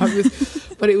relationship.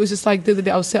 But it was just like the other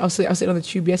day, I was sitting on the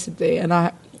tube yesterday, and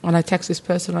I texted this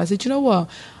person, and I said, you know what?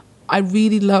 I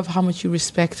really love how much you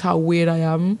respect how weird I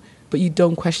am, but you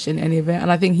don't question any of it.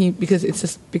 And I think because it's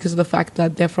just because of the fact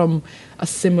that they're from a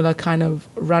similar kind of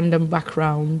random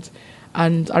background.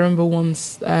 And I remember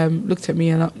once looked at me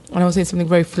and I was saying something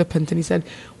very flippant, and he said,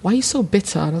 why are you so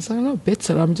bitter? And I was like, I'm not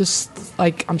bitter, I'm just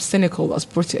like, I'm cynical, that's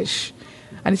British.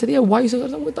 And he said, yeah, why are you so,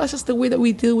 that's just the way that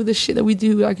we deal with the shit that we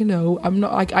do. Like, you know, I'm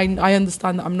not like, I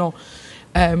understand that I'm not,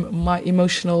 my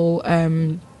emotional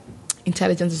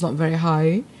intelligence is not very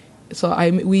high. So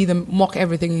we either mock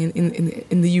everything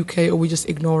in the UK or we just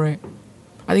ignore it.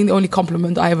 I think the only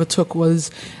compliment I ever took was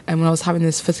when I was having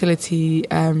this fertility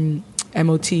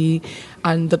MOT,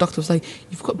 and the doctor was like,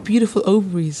 you've got beautiful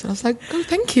ovaries. And I was like, oh,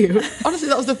 thank you. Honestly,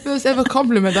 that was the first ever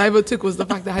compliment I ever took, was the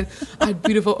fact that I had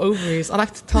beautiful ovaries. I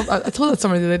told that to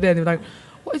somebody the other day, and they were like,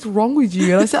 what is wrong with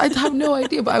you? And I said, I have no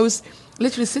idea, but I was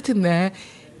literally sitting there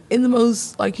in the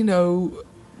most, like, you know,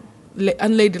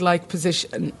 unladylike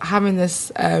position, having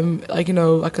this like, you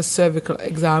know, like a cervical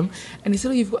exam. And he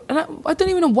said, oh, you've got, and I don't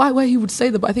even know why he would say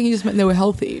that, but I think he just meant they were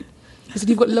healthy. He said,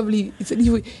 you've got lovely, he said,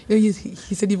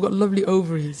 he said, you've got lovely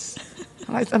ovaries.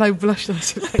 And I blushed and I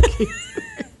said, thank you.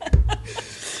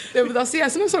 Yeah, but that's,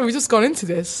 I'm sorry, we've just gone into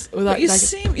this. But you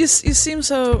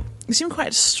seem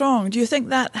quite strong. Do you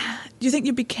think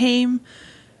you became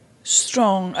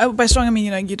strong? By strong, I mean,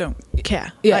 you know, you don't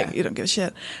care. Yeah. Like, you don't give a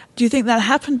shit. Do you think that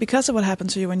happened because of what happened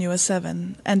to you when you were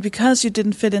 7? And because you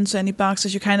didn't fit into any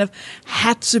boxes, you kind of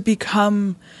had to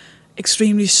become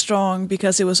extremely strong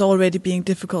because it was already being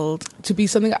difficult to be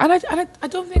something. And I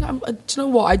don't think I'm, do you know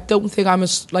what, I don't think I'm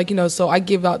like, you know, so I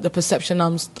give out the perception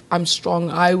I'm strong.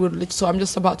 So I'm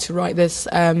just about to write this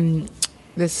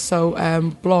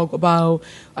blog about,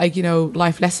 like, you know,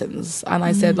 life lessons. And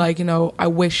I said, like, you know, I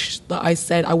wish that I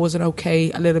said I wasn't okay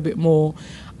a little bit more.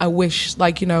 I wish,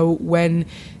 like, you know, when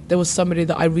there was somebody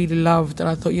that I really loved and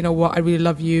I thought, you know what, I really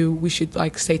love you, we should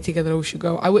like stay together, we should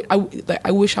go. I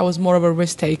wish I was more of a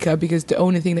risk taker, because the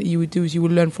only thing that you would do is you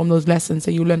would learn from those lessons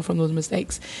and you learn from those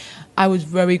mistakes. I was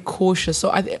very cautious.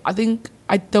 So I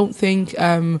don't think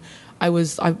I'm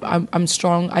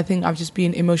strong. I think I've just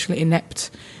been emotionally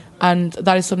inept. And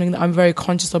that is something that I'm very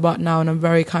conscious about now, and I'm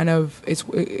very kind of, it's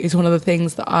one of the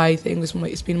things that I think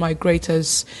it's been my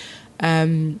greatest,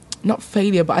 not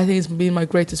failure, but I think it's been my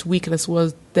greatest weakness,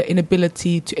 was the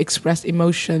inability to express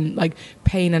emotion, like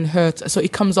pain and hurt. So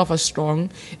it comes off as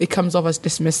strong, it comes off as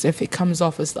dismissive, it comes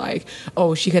off as like,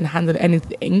 oh, she can handle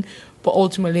anything. But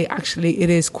ultimately, actually,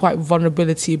 it is quite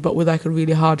vulnerability, but with like a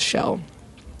really hard shell.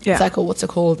 Yeah. It's like, what's it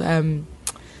called? That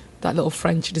little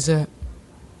French dessert.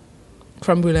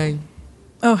 Creme brulee.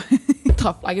 Oh,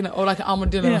 tough, like, you know, or like an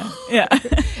armadillo. Yeah.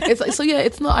 It's like, so yeah,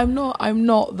 it's not. I'm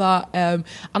not that. And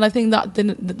I think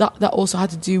that also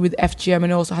had to do with FGM, and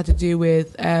it also had to do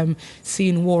with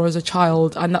seeing war as a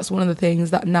child. And that's one of the things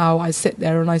that now I sit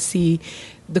there and I see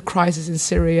the crisis in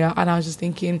Syria, and I was just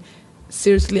thinking,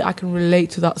 seriously, I can relate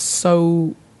to that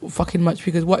so fucking much,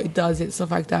 because what it does, it's the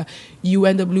fact that you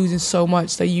end up losing so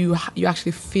much that you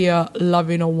actually fear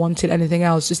loving or wanting anything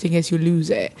else just in case you lose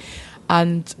it.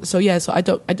 And so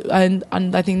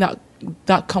and I think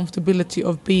that comfortability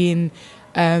of being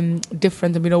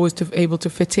different and being always able to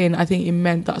fit in, I think it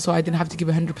meant that so I didn't have to give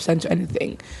 100% to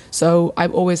anything. So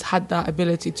I've always had that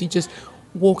ability to just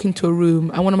walk into a room,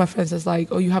 and one of my friends is like,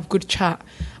 "Oh, you have good chat,"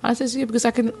 and I says, "Yeah, because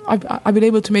I've been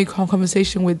able to make a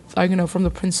conversation with, from the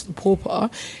prince to the pauper,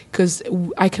 because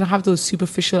I can have those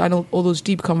superficial and all those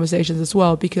deep conversations as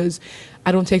well, because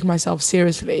I don't take myself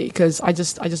seriously, because I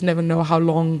just never know how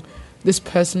long this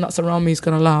person that's around me is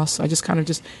gonna last. I just kind of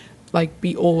just like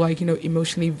be all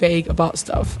emotionally vague about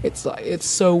stuff. It's like, it's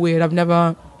so weird.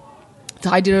 The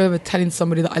idea of ever telling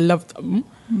somebody that I love them,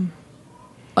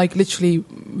 like literally,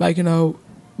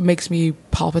 makes me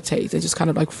palpitate. It just kind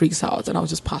of like freaks out, and I'll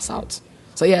just pass out.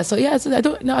 So I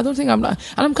don't think I'm not,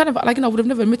 and I'm kind of like, I would have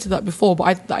never admitted that before,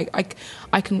 but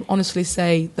I can honestly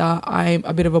say that I'm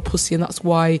a bit of a pussy, and that's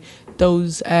why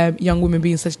those young women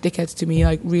being such dickheads to me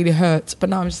like really hurt. But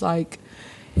now I'm just like,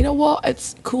 you know what?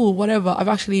 It's cool, whatever. I've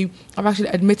actually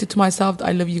admitted to myself that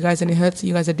I love you guys, and it hurts.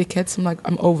 You guys are dickheads. I'm like,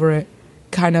 I'm over it,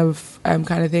 kind of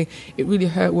thing. It really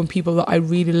hurt when people that I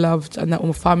really loved and that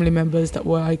were family members that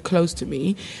were like close to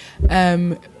me,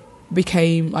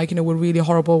 became were really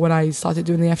horrible when I started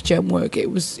doing the FGM work.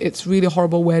 It's really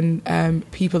horrible when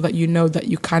people that that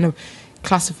you kind of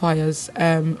classify as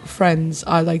friends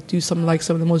are like do some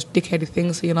of the most dickheaded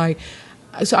things.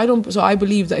 So I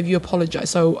believe that if you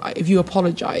apologize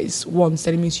once,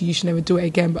 then it means you should never do it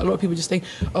again. But a lot of people just think,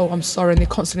 oh, I'm sorry, and they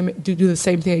constantly do the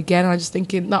same thing again. And I'm just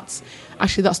thinking that's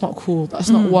not cool. That's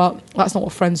not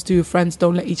what friends do. Friends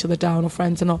don't let each other down, or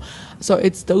friends are not. So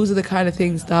those are the kind of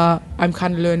things that I'm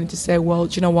kind of learning to say, well,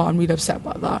 do you know what? I'm really upset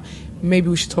about that. Maybe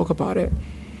we should talk about it,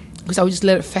 because I would just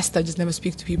let it fester, just never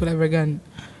speak to people ever again.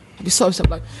 I'd be so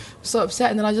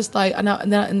upset, and then I just like, and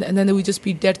then they would just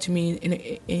be dead to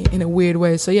me in a weird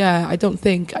way. So yeah, I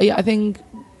think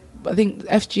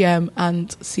FGM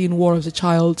and seeing war as a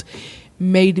child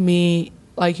made me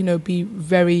be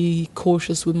very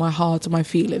cautious with my heart and my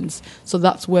feelings. So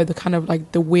that's where the kind of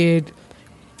like the weird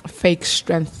fake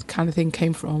strength kind of thing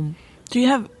came from. Do you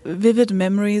have vivid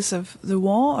memories of the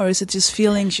war, or is it just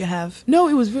feelings you have? No,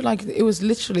 it was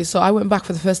literally. So I went back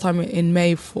for the first time in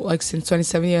May for since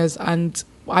 27 years, and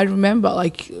I remember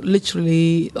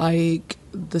literally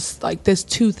there's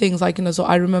two things so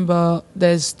I remember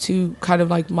there's two kind of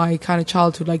like my kind of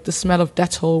childhood, like the smell of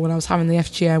Dettol when I was having the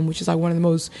FGM, which is like one of the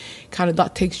most kind of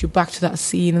that takes you back to that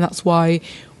scene, and that's why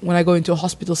when I go into a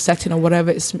hospital setting or whatever,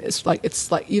 it's like it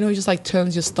just like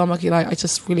turns your stomach. You're like, I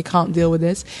just really can't deal with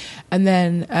this. And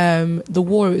then the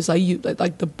war is like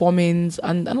the bombings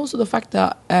and also the fact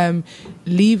that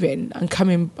leaving and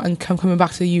coming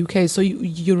back to the UK. So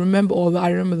you remember all that. I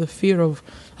remember the fear of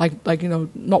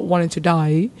not wanting to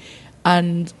die,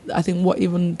 and I think what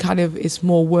even kind of is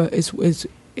more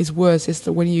is worse is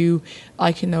that when you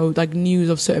news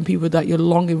of certain people that you're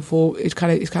longing for, it's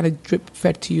kind of drip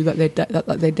fed to you that they're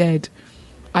dead,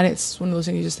 and it's one of those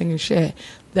things you're just thinking, shit.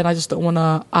 Then I just don't want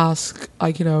to ask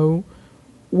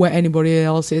where anybody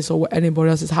else is or what anybody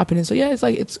else is happening. So yeah, it's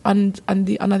like and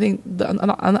I think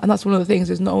and that's one of the things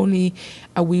is not only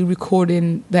are we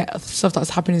recording the stuff that's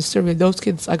happening in Syria, those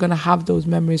kids are going to have those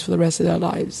memories for the rest of their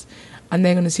lives, and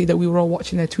they're going to see that we were all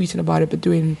watching, they're tweeting about it but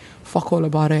doing fuck all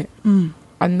about it.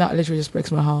 And that literally just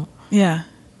breaks my heart. Yeah.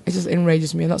 It just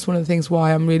enrages me, and that's one of the things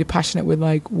why I'm really passionate with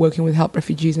working with Help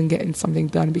Refugees and getting something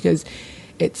done, because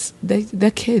they're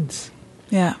kids.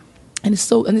 Yeah. And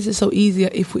this is so easy.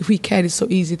 If we cared, it's so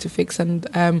easy to fix. And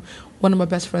one of my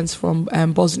best friends from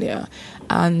Bosnia,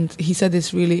 and he said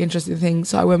this really interesting thing.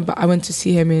 So I went to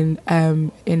see him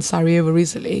in Sarajevo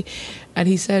recently, and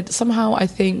he said somehow I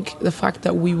think the fact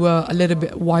that we were a little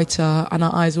bit whiter and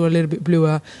our eyes were a little bit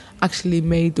bluer actually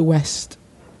made the West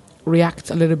react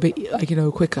a little bit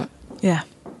quicker. Yeah,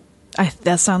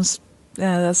 that sounds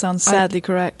sadly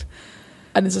correct.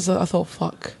 And it's just I thought,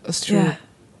 fuck, that's true.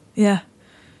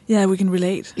 Yeah, we can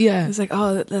relate. Yeah, it's like,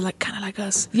 oh, they're like kind of like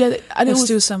us. Yeah, and let's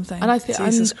do something. And I think,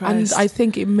 and I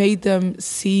think it made them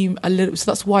seem a little.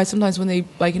 So that's why sometimes when they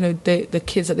the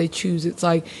kids that they choose, it's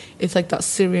like that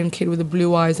Syrian kid with the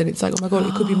blue eyes, and it's like, oh my god,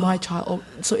 it could be my child.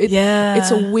 So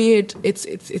it's a weird.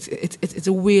 It's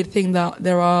a weird thing that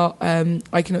there are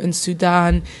in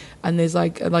Sudan. And there's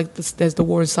there's the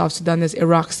war in South Sudan, there's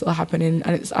Iraq still happening,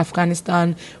 and it's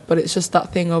Afghanistan. But it's just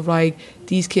that thing of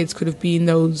these kids could have been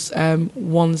those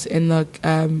ones in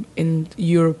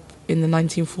Europe in the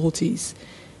 1940s.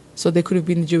 So they could have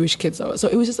been the Jewish kids. So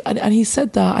it was just, and he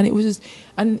said that, and it was just,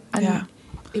 and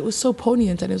it was so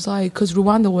poignant, and it was like, because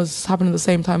Rwanda was happening at the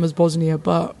same time as Bosnia,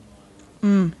 but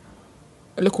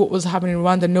look what was happening in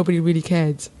Rwanda, nobody really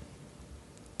cared.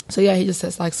 So yeah, he just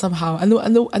says like somehow, and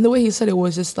the way he said it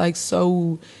was just like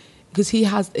so, because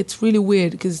it's really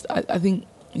weird, because I think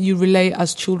you relate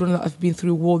as children that have been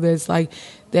through war. There's like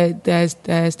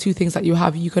there's two things that you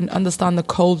have. You can understand the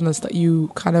coldness that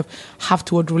you kind of have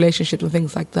toward relationships and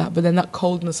things like that, but then that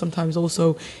coldness sometimes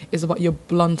also is about your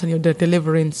blunt and your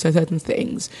delivering certain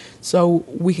things. So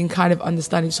we can kind of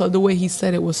understand it. So the way he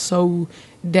said it was so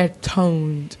dead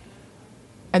toned.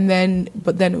 And then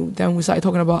we started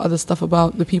talking about other stuff,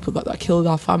 about the people that killed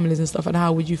our families and stuff, and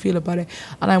how would you feel about it?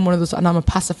 And I'm one of those, and I'm a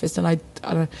pacifist, and I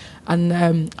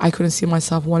couldn't see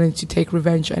myself wanting to take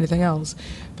revenge or anything else.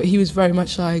 But he was very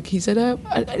much like, he said,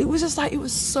 it was just like, it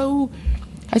was so.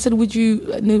 I said, would you?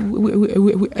 We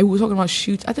were talking about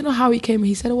shoot. I don't know how he came.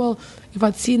 He said, well, if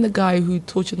I'd seen the guy who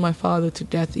tortured my father to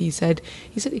death, he said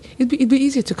it'd be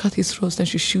easier to cut his throat than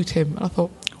to shoot him. And I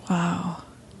thought,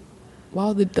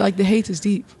 wow, the hate is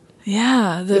deep.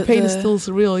 Yeah, the pain is still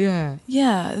surreal.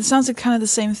 Yeah, it sounds like kind of the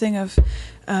same thing of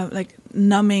like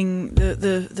numbing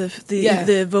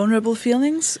the vulnerable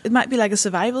feelings. It might be like a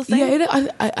survival thing. Yeah,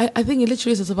 I think it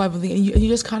literally is a survival thing, and you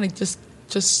just kind of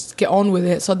just get on with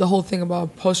it. So the whole thing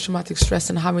about post-traumatic stress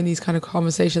and having these kind of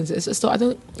conversations, it's just, I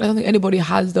don't think anybody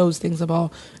has those things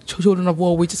about children of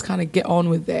war. We just kind of get on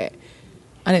with it.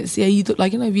 And it's, you do,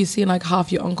 like, if you see like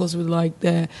half your uncles with like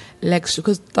their legs,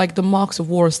 because like the marks of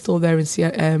war are still there in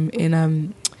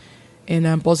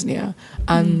Bosnia,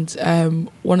 and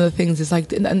one of the things is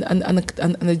like and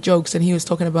the jokes, and he was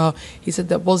talking about, he said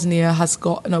that Bosnia has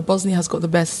got the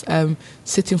best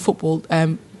sitting football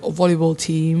volleyball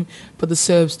team, but the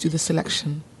Serbs do the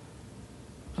selection.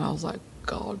 And I was like,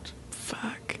 God,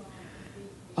 fuck.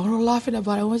 I was laughing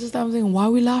about it. I was just thinking, why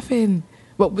are we laughing?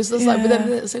 But it's just like, but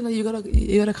then at the same time, you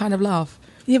gotta kind of laugh.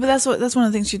 Yeah, but that's one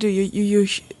of the things you do. You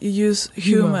use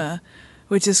humor,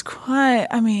 which is quite.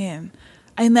 I mean,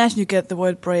 I imagine you get the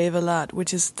word brave a lot,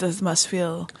 which must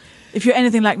feel. If you're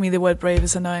anything like me, the word brave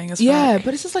is annoying as fuck. Yeah,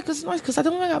 but it's just like, it's nice because I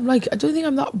don't think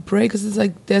I'm that brave, because it's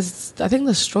like I think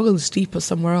the struggle is deeper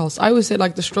somewhere else. I always say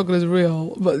like the struggle is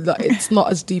real, but it's not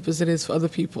as deep as it is for other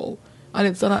people. And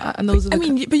it's and those.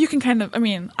 But you can kind of. I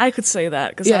mean, I could say that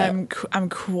because I'm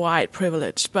quite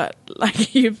privileged, but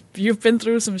like you've been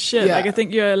through some shit. Yeah. Like I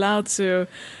think you're allowed to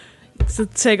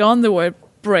take on the word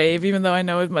brave, even though I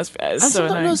know it must be so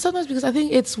annoying. No, sometimes because I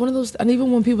think it's one of those, and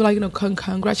even when people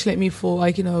congratulate me for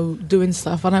doing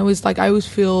stuff, and I always say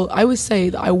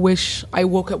that I wish I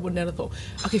woke up one day and I thought,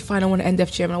 okay, fine, I want to end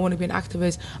FGM and I want to be an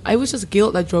activist. I was just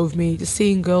guilt that drove me, just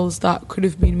seeing girls that could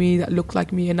have been me, that looked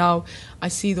like me, and now I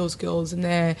see those girls and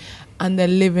they're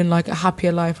living like a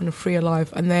happier life and a freer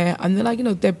life, and they're like,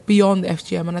 they're beyond the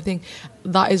FGM, and I think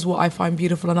that is what I find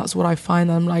beautiful, and that's what I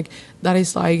find. I'm like, that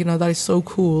is like, that is so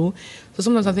cool. So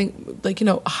sometimes I think,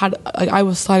 I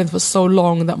was silent for so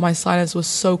long that my silence was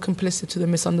so complicit to the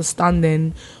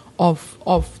misunderstanding of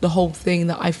the whole thing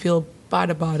that I feel bad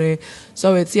about it.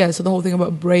 So it's, so the whole thing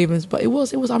about bravens, but it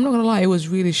was, I'm not gonna lie, it was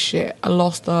really shit. I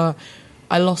lost a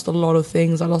lot of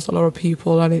things. I lost a lot of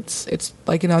people, and it's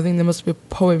like, I think there must be a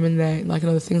poem in there, like,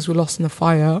 the things we lost in the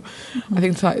fire. Mm-hmm. I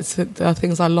think there are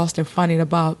things I lost in finding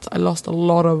about. I lost a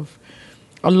lot of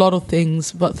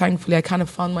things, but thankfully I kind of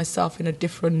found myself in a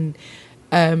different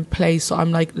place. So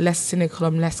I'm like less cynical.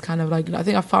 I'm less kind of like, I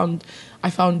think I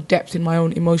found depth in my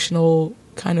own emotional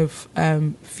kind of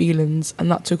feelings,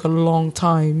 and that took a long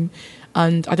time.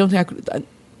 And I don't think I could.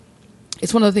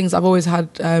 It's one of the things I've always had.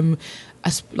 I've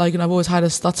always had a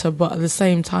stutter, but at the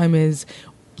same time is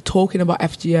talking about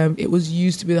FGM, it was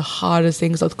used to be the hardest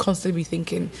thing, because I'd constantly be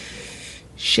thinking,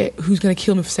 shit, who's going to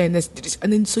kill me for saying this?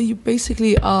 And then so you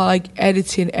basically are like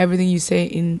editing everything you say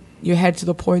in your head to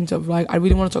the point of like, I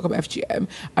really want to talk about FGM.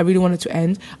 I really want it to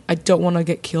end. I don't want to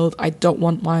get killed. I don't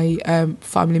want my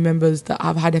family members that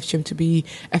have had FGM to be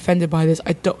offended by this.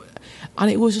 And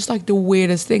it was just like the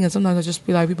weirdest thing. And sometimes I just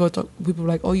be like, people are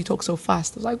like, oh, you talk so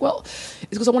fast. I was like, well, it's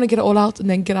because I want to get it all out and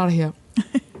then get out of here.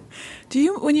 Do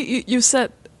you, when you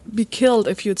said be killed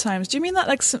a few times, do you mean that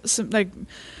like some like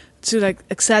to like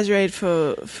exaggerate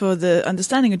for the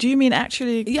understanding, or do you mean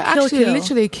actually kill?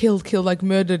 Literally kill, like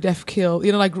murder, death, kill.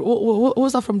 Like what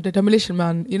was that from the Demolition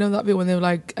Man? That bit when they were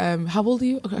like, how old are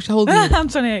you? Actually, how old are you? I'm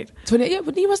 28. 28, yeah,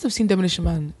 but you must have seen Demolition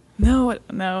Man. No.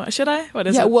 Should I? What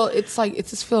is it? Yeah, well, it's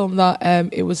this film that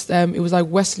it was like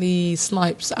Wesley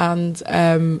Snipes and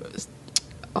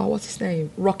what's his name?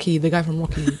 Rocky, the guy from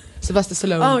Rocky, Sylvester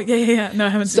Stallone. Oh yeah. No, I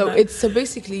haven't seen that. So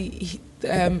basically,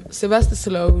 Sylvester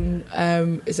Stallone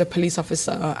is a police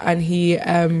officer, and he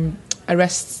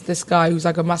arrests this guy who's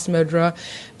like a mass murderer,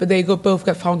 but they both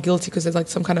get found guilty because there's like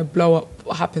some kind of blow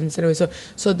up happens anyway.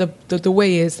 So the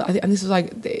way is, and this is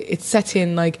like, it's set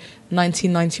in like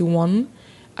 1991,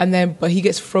 and then but he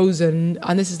gets frozen,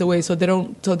 and this is the way. So they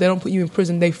don't put you in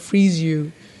prison, they freeze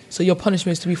you. So your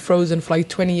punishment is to be frozen for like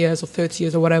 20 years or 30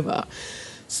 years or whatever.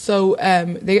 So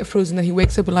they get frozen, and he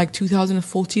wakes up in like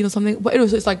 2014 or something. But anyway,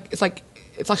 so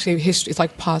it's actually history. It's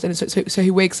like past, and so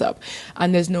he wakes up,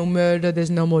 and there's no murder,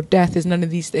 there's no more death, there's none of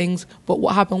these things. But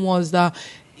what happened was that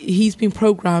he's been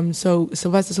programmed. So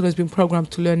Sylvester Stallone has been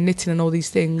programmed to learn knitting and all these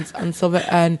things,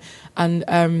 and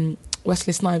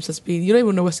Wesley Snipes has been. You don't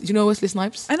even know. Do you know Wesley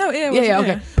Snipes? I know. Yeah.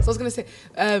 Okay. So I was gonna say.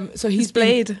 So he's It's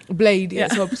Blade. Blade. Yeah.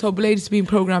 So Blade is being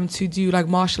programmed to do like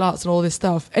martial arts and all this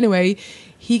stuff. Anyway,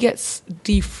 he gets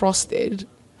defrosted,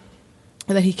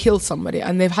 and then he kills somebody,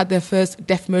 and they've had their first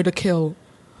death murder kill.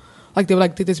 Like they were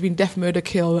like, there's been death murder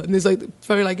kill, and there's like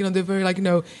very like they're very like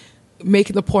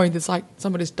making the point. It's like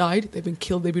somebody's died, they've been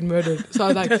killed, they've been murdered. So I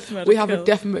was like, we have a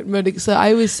death murder. So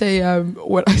I always say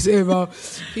what I say about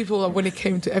people when it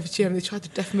came to FGM, they tried to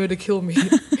death murder kill me,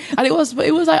 and it was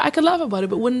like I could laugh about it,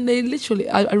 but when they literally,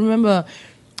 I remember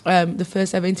the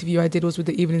first ever interview I did was with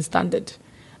the Evening Standard.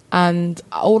 And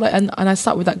I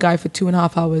sat with that guy for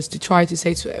 2.5 hours to try to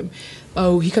say to him,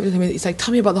 he kept telling me, he's like,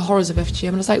 tell me about the horrors of FGM.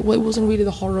 And I was like, well, it wasn't really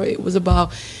the horror, it was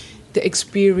about the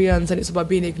experience, and it's about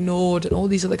being ignored and all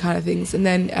these other kind of things. And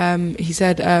then he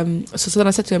said, so then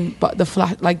I said to him, but the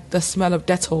smell of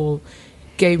Dettol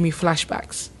gave me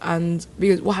flashbacks. And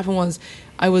because what happened was,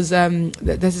 I was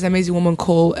there's this amazing woman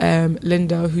called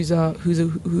Linda, who's a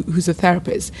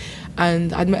therapist,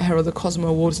 and I'd met her at the Cosmo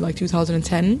Awards in like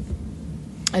 2010.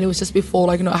 And it was just before,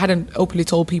 like, I hadn't openly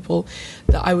told people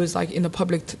that I was, like, in the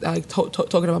public,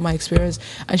 talking about my experience.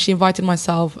 And she invited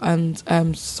myself and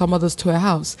some others to her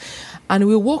house. And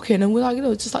we were walking, and we're like,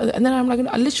 just like, and then I'm like,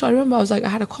 I remember I was like, I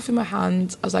had a coffee in my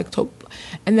hand. I was like,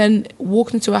 and then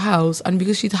walked into her house. And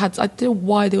because I don't know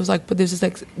why there was like, but there's just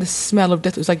like the smell of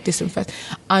death. It was like disinfect.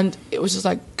 And it was just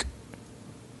like,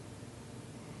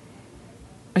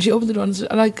 and she opened the door,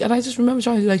 and I just remember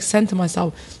trying to like center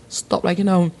myself, stop, like,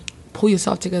 pull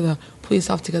yourself together, pull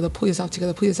yourself together, pull yourself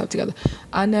together, pull yourself together.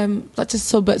 And that's just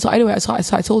so bad. So anyway, so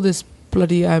I told this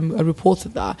bloody a reporter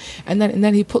that, and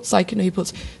then he puts he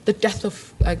puts the death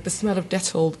of, like, the smell of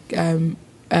Dettol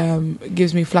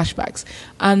gives me flashbacks.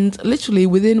 And literally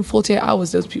within 48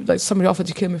 hours, there was people, like, somebody offered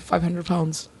to kill me for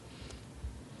 £500.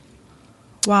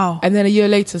 Wow. And then a year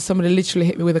later, somebody literally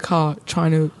hit me with a car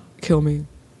trying to kill me.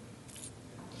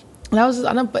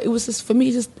 And but it was just, for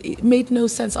me, it made no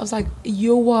sense. I was like,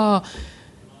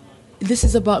 this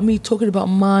is about me talking about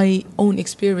my own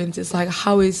experience. It's like,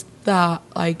 how is that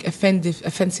like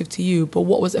offensive to you? But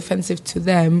what was offensive to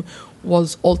them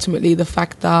was ultimately the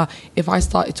fact that if I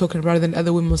started talking about it, then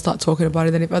other women would start talking about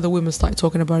it. Then if other women started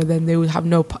talking about it, then they would have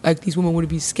these women would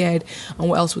be scared. And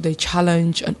what else would they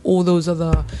challenge? And all those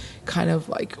other kind of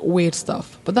like weird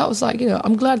stuff. But that was like,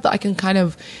 I'm glad that I can kind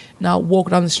of now walk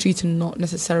down the street and not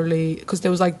necessarily, because there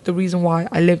was like the reason why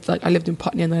I lived in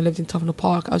Putney and I lived in Tufnell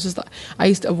Park. I was just like, I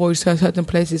used to avoid certain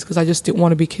places because I just didn't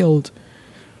want to be killed.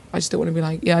 I just didn't want to be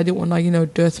like, I didn't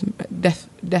want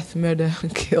death, murder,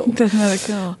 and kill. Death, murder,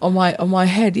 kill. On my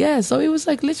head, yeah. So it was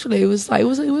like literally, it was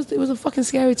a fucking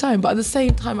scary time. But at the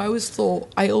same time, I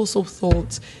also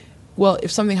thought, well,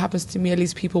 if something happens to me, at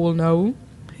least people will know.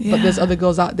 Yeah. But there's other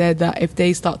girls out there that if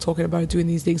they start talking about doing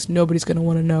these things, nobody's gonna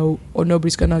want to know, or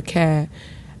nobody's gonna care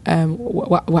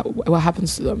what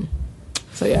happens to them.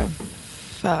 So yeah,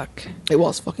 fuck. It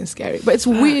was fucking scary. But it's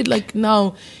weird, like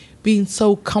now, being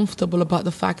so comfortable about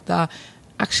the fact that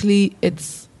actually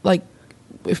it's like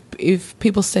if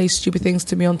people say stupid things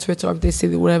to me on Twitter, or if they say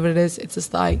whatever it is, it's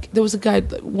just like, there was a guy,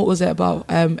 what was it, about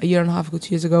a year and a half ago,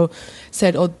 2 years ago,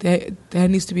 said, there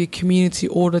needs to be a community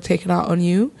order taken out on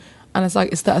you. And it's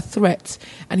like, is that a threat?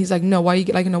 And he's like, no, why you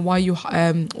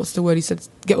what's the word? He said,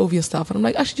 get over yourself. And I'm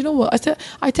like, actually, you know what?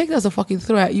 I take that as a fucking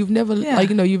threat. You've never,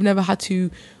 you've never had to,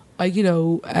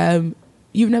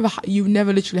 you've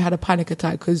never literally had a panic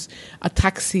attack because a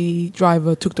taxi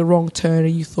driver took the wrong turn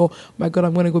and you thought, oh my God,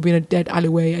 I'm going to go be in a dead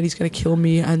alleyway and he's going to kill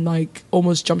me, and like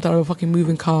almost jumped out of a fucking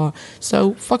moving car.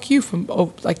 So fuck you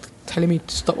for telling me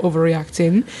to stop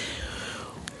overreacting.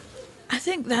 I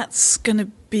think that's going to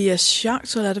be a shock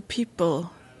to a lot of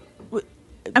people.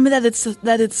 I mean, that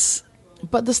it's.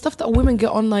 But the stuff that women get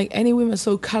on, like any women,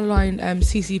 so Caroline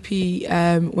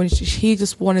CCP, when she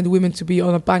just wanted women to be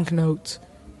on a banknote,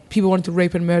 people wanted to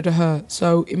rape and murder her.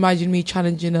 So imagine me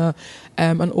challenging an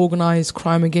organised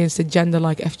crime against a gender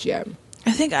like FGM.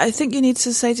 I think you need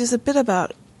to say just a bit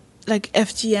about like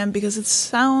FGM, because it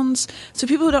sounds, so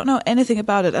people who don't know anything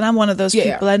about it, and I'm one of those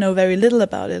Yeah. people. I know very little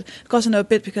about it. Of course, I know a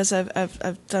bit because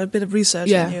I've done a bit of research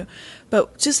Yeah. on you,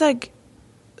 but just like,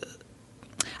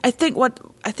 I think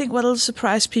what'll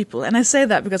surprise people, and I say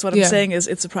that because what I'm Yeah. saying is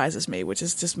it surprises me, which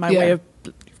is just my Yeah. way of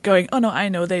going, oh no, I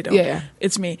know they don't. Yeah.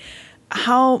 It's me.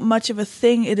 How much of a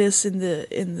thing it is in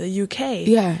the UK?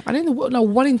 Yeah, I think no,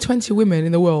 1 in 20 women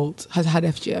in the world has had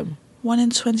FGM. 1 in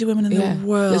 20 women in the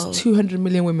world. There's 200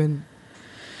 million women.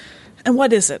 And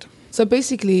what is it? So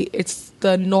basically, it's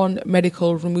the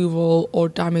non-medical removal or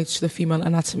damage to the female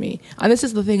anatomy. And this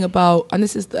is the thing about, and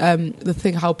this is the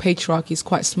thing how patriarchy is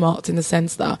quite smart in the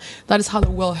sense that that is how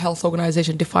the World Health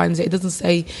Organization defines it. It doesn't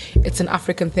say it's an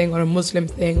African thing or a Muslim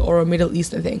thing or a Middle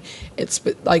Eastern thing. It's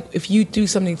like if you do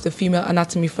something to the female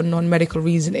anatomy for non-medical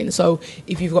reasoning. So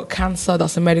if you've got cancer,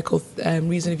 that's a medical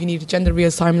reason. If you need a gender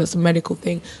reassignment, that's a medical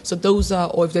thing. So those are,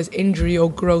 or if there's injury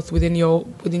or growth within your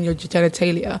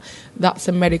genitalia, that's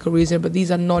a medical reason. But these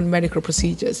are non-medical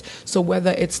procedures. So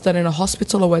whether it's done in a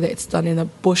hospital or whether it's done in a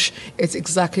bush, it's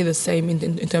exactly the same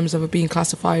in terms of it being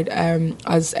classified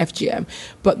as FGM.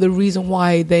 But the reason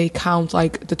why they count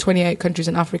like the 28 countries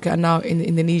in Africa and now in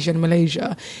Indonesia and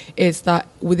Malaysia is that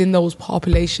within those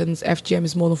populations, FGM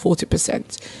is more than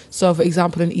 40%. So for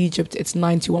example, in Egypt, it's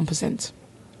 91%.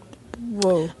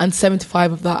 Whoa. And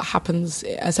 75% of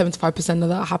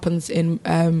that happens in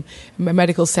a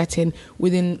medical setting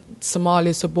within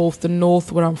Somalia. So both the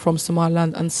north, where I'm from,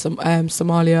 Somaliland, and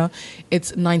Somalia,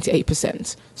 it's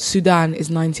 98%. Sudan is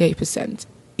 98%.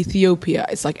 Ethiopia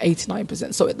is like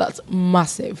 89%. So that's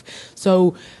massive.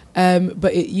 So,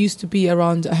 but it used to be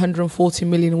around 140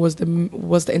 million was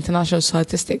the international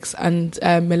statistics, and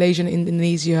Malaysia and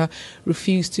Indonesia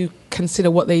refused to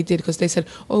consider what they did because they said,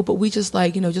 oh, but we just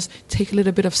just take a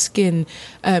little bit of skin,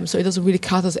 so it doesn't really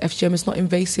count as FGM. It's not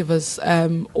invasive as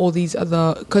all these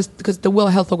other, because the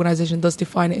World Health Organization does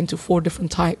define it into 4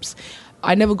 different types.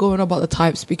 I never go on about the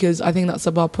types because I think that's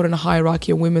about putting a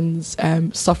hierarchy on women's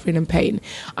suffering and pain.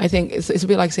 I think it's a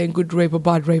bit like saying good rape or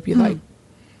bad rape. You're like,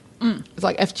 it's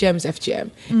like FGM is FGM.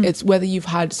 It's whether you've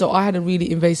had. So I had a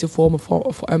really invasive form of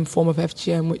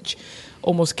FGM, which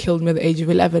almost killed me at the age of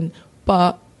 11.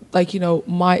 But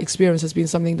my experience has been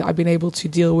something that I've been able to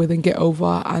deal with and get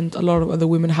over, and a lot of other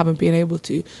women haven't been able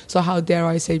to. So how dare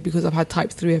I say, because I've had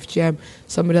type 3 FGM,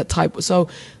 some of that type 1,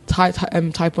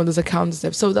 there's a counter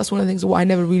step. So that's one of the things why I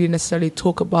never really necessarily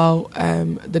talk about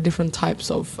the different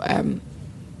types of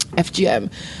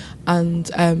FGM and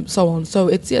so on.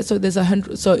 So so there's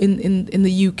 100. So in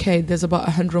the UK, there's about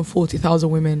 140,000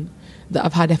 women that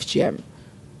have had FGM.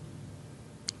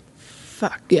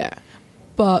 Fuck. Yeah.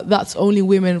 But that's only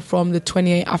women from the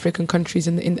 28 African countries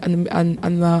and the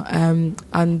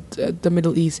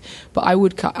Middle East. But I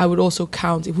would also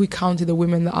count, if we counted the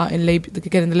women that are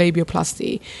getting the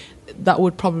labiaplasty, that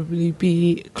would probably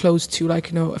be close to a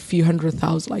few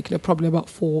 100,000, probably about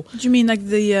 4. Do you mean like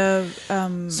the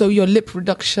So your lip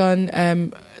reduction,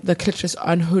 the clitoris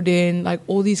unhooding,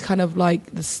 all these kind of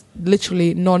this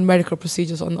literally non-medical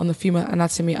procedures on the female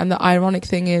anatomy. And the ironic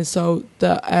thing is, so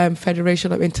the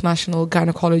Federation of International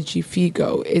Gynecology,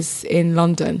 FIGO, is in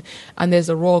London, and there's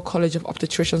a Royal College of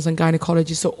Obstetricians and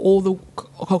Gynecology. So all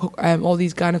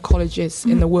these gynecologists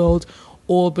in the world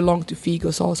all belong to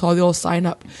FIGO, so they all sign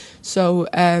up. So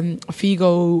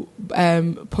FIGO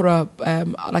put a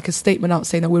statement out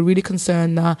saying that we're really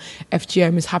concerned that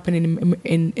FGM is happening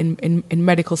in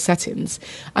medical settings,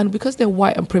 and because they're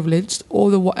white and privileged, all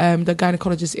the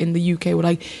gynecologists in the UK were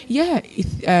like, yeah,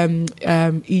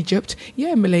 Egypt,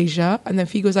 yeah, Malaysia, and then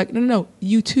FIGO's like, no,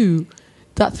 you too.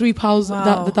 That £3,000,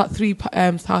 Wow. that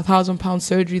 £3,000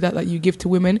 surgery that you give to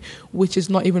women, which is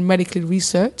not even medically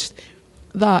researched,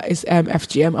 that is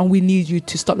FGM, and we need you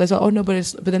to stop. They said, oh no, but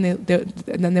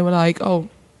then they were like, oh,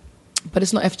 but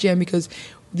it's not FGM because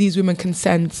these women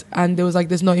consent, and there was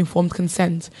there's no informed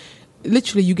consent.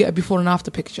 Literally, you get a before and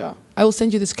after picture. I will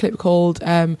send you this clip called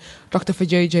Dr. for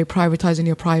JJ Privatizing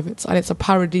Your Privates, and it's a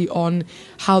parody on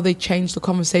how they changed the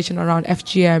conversation around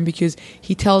FGM, because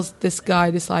he tells this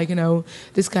guy, he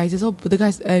says, oh, but the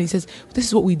guy's, and he says, this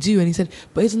is what we do, and he said,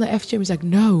 but isn't that FGM? He's like,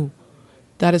 no.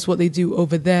 That is what they do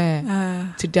over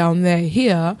there to down there.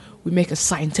 Here, we make it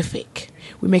scientific.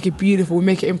 We make it beautiful. We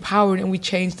make it empowering, and we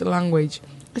change the language.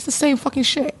 It's the same fucking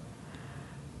shit.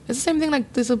 It's the same thing.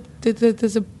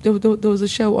 There was a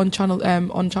show on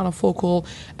Channel 4 called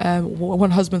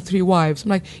One Husband, Three Wives. I'm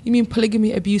like, you mean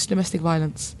polygamy, abuse, domestic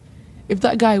violence? If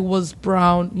that guy was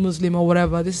brown, Muslim, or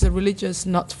whatever, this is a religious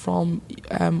nut from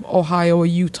Ohio or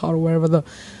Utah or wherever the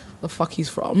fuck he's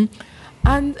from.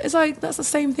 And it's like, that's the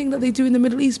same thing that they do in the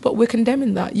Middle East, but we're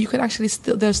condemning that. You can actually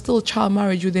there's still child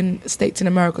marriage within states in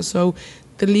America. So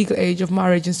the legal age of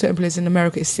marriage in certain places in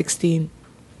America is 16.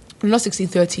 Not 16,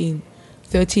 13.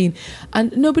 13.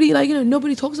 And nobody,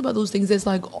 nobody talks about those things. There's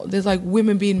like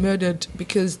women being murdered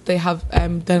because they have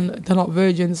they're not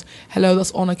virgins. Hello,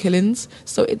 that's honor killings.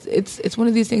 So it's one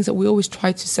of these things that we always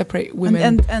try to separate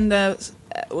women. And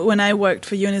when I worked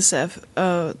for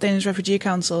UNICEF, Danish Refugee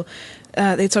Council,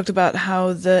 they talked about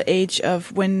how the age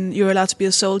of when you're allowed to be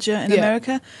a soldier in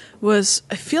America was,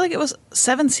 I feel like it was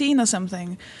 17 or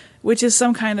something, which is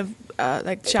some kind of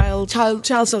child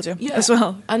soldier as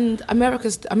well. And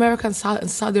America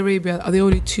and Saudi Arabia are the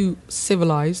only two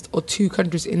civilized or two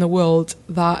countries in the world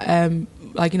that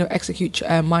execute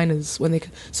minors when they.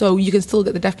 So you can still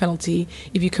get the death penalty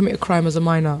if you commit a crime as a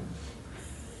minor.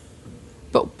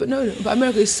 But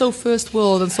America is so first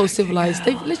world and so civilized.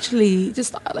 They've literally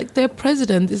just their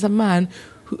president is a man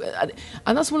who,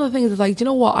 and that's one of the things that's do you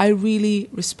know what, I really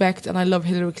respect and I love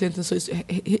Hillary Clinton. So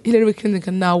Hillary Clinton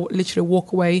can now literally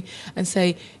walk away and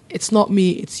say, it's not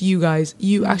me, it's you guys.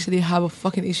 You actually have a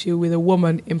fucking issue with a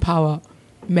woman in power,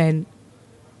 men.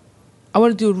 I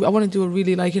want to do a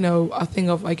really a thing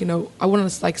of I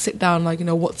want to sit down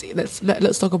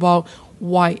let's talk about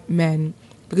white men.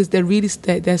 Because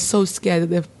they're so scared that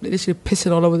they're literally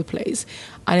pissing all over the place.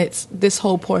 And it's this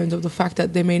whole point of the fact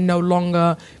that they may no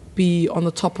longer be on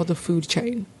the top of the food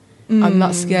chain. And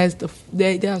that scares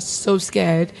they are so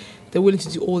scared, they're willing to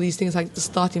do all these things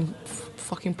starting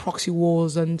fucking proxy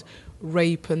wars and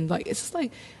rape and it's just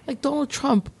like Donald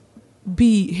Trump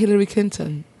be Hillary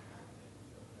Clinton.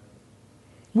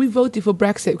 We voted for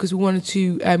Brexit because we wanted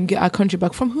to get our country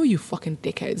back from who, you fucking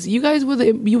dickheads? You guys were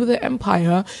the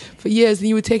empire for years, and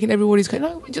you were taking everybody's kind.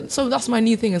 No, so that's my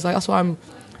new thing. It's that's why I'm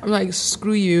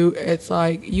screw you. It's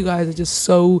you guys are just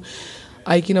so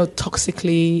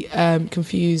toxically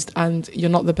confused, and you're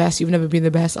not the best. You've never been the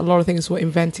best. A lot of things were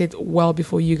invented well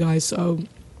before you guys. So,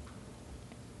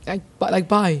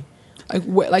 bye.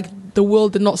 The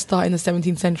world did not start in the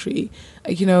 17th century.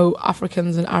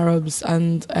 Africans and Arabs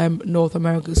and North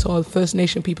America, so First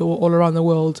Nation people were all around the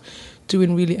world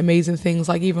doing really amazing things,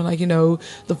 even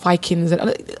the Vikings.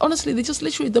 And honestly, they just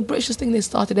literally, the British thing, they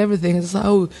started everything. It's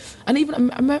and even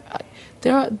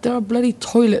there are bloody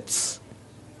toilets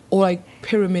or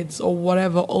pyramids or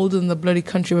whatever older than the bloody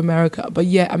country of America. But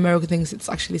America thinks it's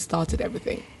actually started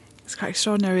everything. It's quite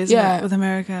extraordinary, isn't it, with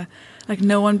America?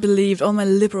 No one believed, all my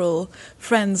liberal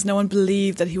friends, no one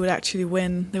believed that he would actually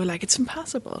win. They were like, it's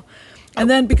impossible. And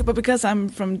then, because I'm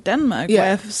from Denmark,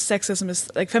 where sexism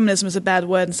is, feminism is a bad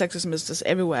word and sexism is just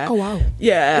everywhere. Oh, wow.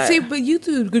 Yeah. See, but you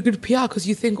do good PR because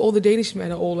you think all the Danish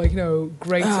men are all,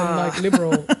 great and,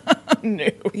 liberal. No.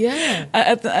 Yeah.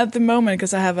 At the moment,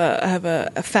 because I have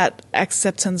a fat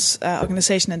acceptance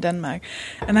organization in Denmark,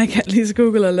 and I get these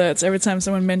Google alerts every time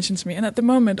someone mentions me. And at the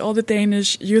moment, all the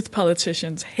Danish youth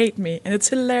politicians hate me, and it's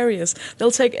hilarious.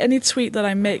 They'll take any tweet that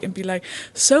I make and be like,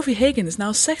 Sophie Hagen is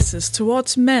now sexist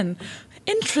towards men.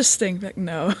 Interesting.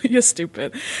 No, you're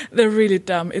stupid. They're really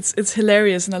dumb. It's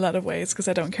hilarious in a lot of ways because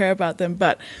I don't care about them,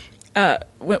 but.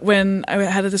 When I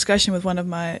had a discussion with one of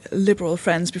my liberal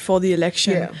friends before the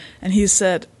election, and he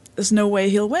said, there's no way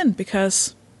he'll win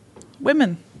because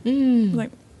women.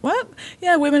 What?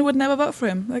 Yeah, women would never vote for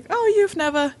him. You've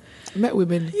never met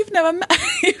women. You've never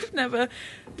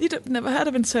had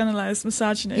of internalized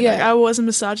misogyny. Yeah. I was a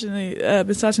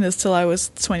misogynist till I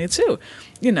was 22.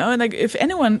 And if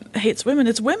anyone hates women,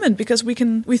 it's women because we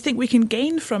think we can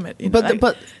gain from it.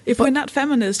 But if we're not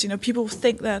feminist, people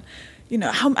think that.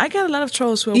 I get a lot of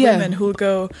trolls who are women who'll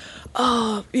go,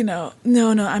 no,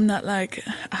 I'm not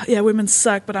women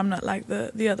suck, but I'm not like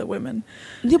the other women.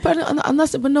 Yeah, but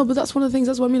that's one of the things.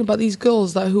 That's what I mean about these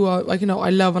girls who are I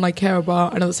love and I care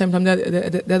about, and at the same time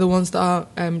they're the ones that are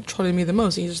trolling me the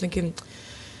most. And you're just thinking,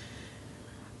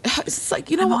 it's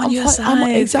I'm on your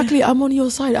side. Exactly, I'm on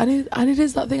your side, and it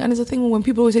is that thing. And it's a thing when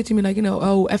people always say to me but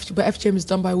FGM is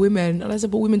done by women, and I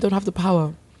said, but women don't have the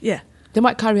power. Yeah. They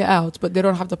might carry it out, but they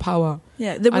don't have the power.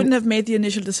 Yeah, they wouldn't have made the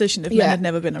initial decision if men had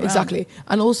never been around. Exactly.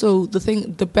 And also,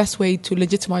 the best way to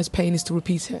legitimize pain is to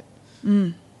repeat it.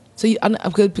 So,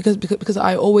 because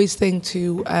I always think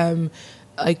to,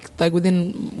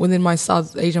 within my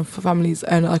South Asian families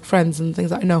and friends and things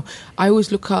that I know, I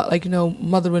always look at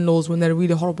mother-in-laws when they're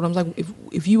really horrible. I'm like,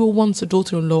 if you were once a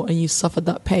daughter-in-law and you suffered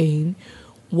that pain,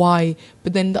 why?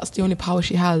 But then that's the only power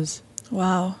she has.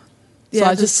 Wow. Yeah,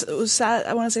 I just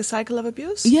I want to say cycle of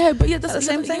abuse. yeah, but yeah, that's the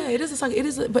same thing? Yeah, it is. It's like it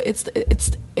is, but it's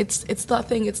that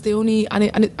thing. It's the only and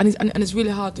it's really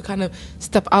hard to kind of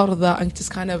step out of that and just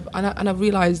kind of and I've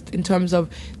realized in terms of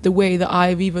the way that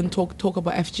I've even talk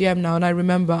about FGM now. And I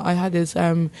remember I had this.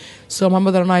 So my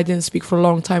mother and I didn't speak for a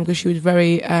long time because she was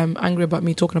very angry about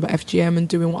me talking about FGM and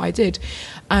doing what I did,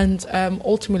 and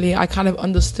ultimately I kind of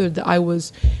understood that I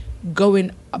was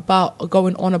going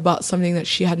on about something that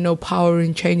she had no power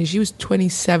in changing. She was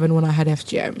 27 when I had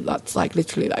FGM. That's like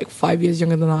literally like 5 years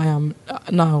younger than I am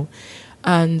now,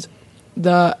 and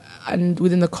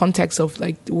within the context of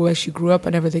like where she grew up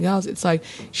and everything else, it's like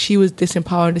she was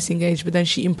disempowered and disengaged, but then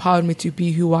she empowered me to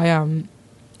be who I am.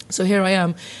 So here I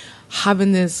am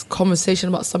having this conversation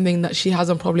about something that she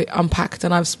hasn't probably unpacked,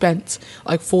 and I've spent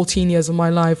like 14 years of my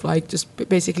life like just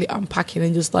basically unpacking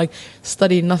and just like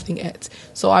studying nothing yet.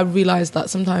 So I realized that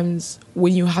sometimes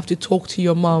when you have to talk to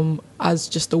your mum as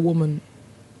just a woman,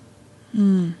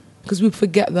 because we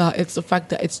forget that it's the fact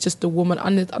that it's just a woman,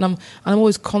 and I'm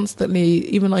always constantly,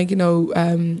 even like, you know,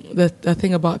 the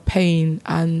thing about pain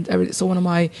and everything. So one of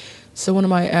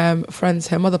my friends,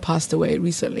 her mother passed away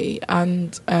recently,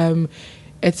 and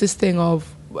it's this thing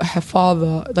of her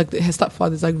father, like her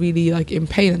stepfather's like really like in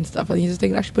pain and stuff, and you just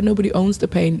think actually, but nobody owns the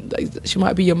pain. Like, she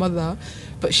might be your mother,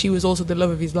 but she was also the love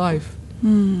of his life.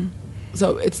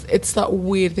 So it's that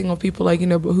weird thing of people like, you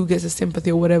know, but who gets the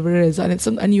sympathy or whatever it is,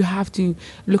 and you have to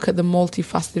look at the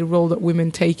multifaceted role that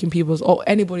women take in people's, or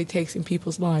anybody takes in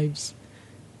people's lives,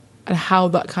 and how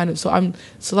that kind of so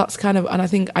that's kind of, and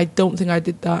I don't think I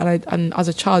did that, and as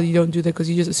a child you don't do that because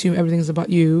you just assume everything's about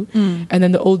you, and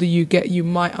then the older you get you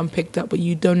might unpick that, but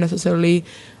you don't necessarily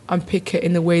unpick it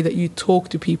in the way that you talk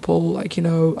to people, like, you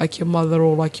know, like your mother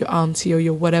or like your auntie or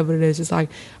your whatever it is. It's like,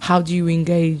 how do you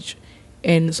engage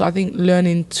in, so I think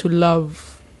learning to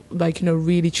love, like, you know,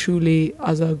 really truly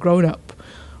as a grown-up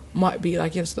might be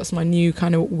like, yes, that's my new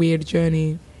kind of weird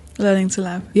journey. Learning to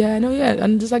love. Yeah, no, yeah,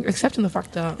 and just like accepting the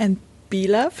fact that, And be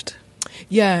loved.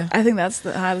 yeah, I think that's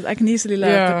the hardest. I can easily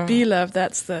love, but be loved,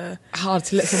 that's the hard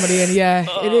to let somebody in. Yeah,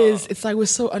 it is. It's like we're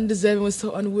so undeserving, we're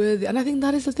so unworthy, and I think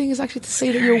that is the thing, is actually to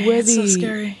say that you're worthy. It's so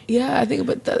scary. Yeah, I think,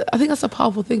 but I think that's a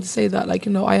powerful thing to say, that, like,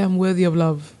 you know, I am worthy of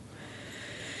love.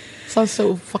 Sounds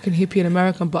so fucking hippie and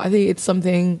American, but I think it's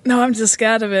something. No, I'm just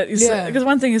scared of it. Yeah. Because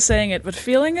one thing is saying it, but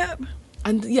feeling it.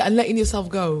 And letting yourself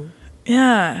go.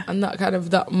 Yeah. And that kind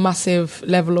of, that massive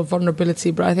level of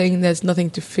vulnerability. But I think there's nothing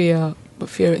to fear but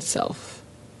fear itself.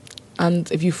 And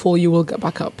if you fall, you will get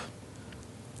back up.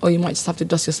 Or you might just have to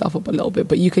dust yourself up a little bit.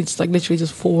 But you can just like literally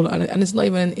just fall. And it's not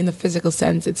even in the physical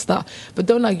sense. It's that. But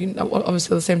don't, like,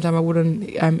 obviously at the same time, I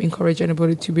wouldn't encourage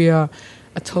anybody to be a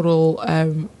total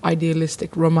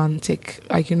idealistic, romantic,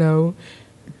 like, you know,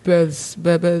 birds,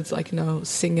 like, you know,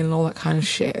 singing and all that kind of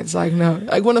shit. It's like, no,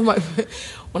 like one of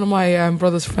my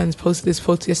brother's friends posted this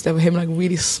photo yesterday of him like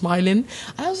really smiling,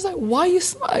 and I was like, why are you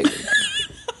smiling?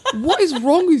 What is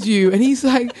wrong with you? And he's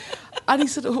like, and he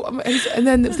said, and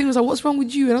then the thing was like, what's wrong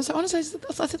with you? And I was like, honestly, I said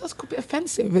that's a bit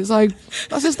offensive. It's like,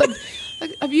 that's just like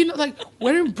have you not, like,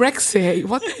 we're in Brexit,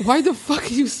 why the fuck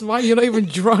are you smiling? You're not even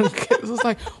drunk. It was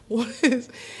like,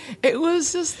 it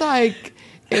was just like,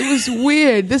 it was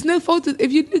weird. There's no photos.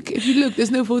 If you look,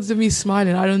 there's no photos of me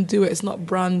smiling. I don't do it. It's not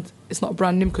brand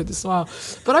Nimco to smile.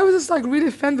 But I was just like really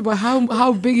offended by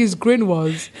how big his grin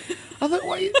was. I thought,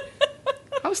 why?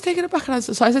 I was taken aback, and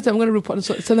so I said to him, I'm going to report.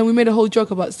 So then we made a whole joke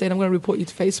about saying, I'm going to report you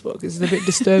to Facebook. This is a bit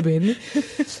disturbing.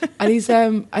 And he's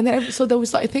and then we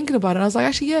started thinking about it. And I was like,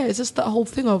 actually, yeah, it's just that whole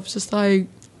thing of just like,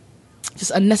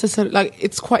 just unnecessary. Like,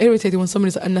 it's quite irritating when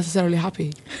somebody's unnecessarily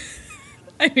happy.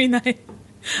 I mean,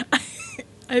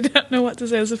 I don't know what to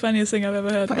say. It's the funniest thing I've ever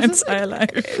heard in my entire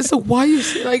life. So why are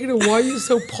you why are you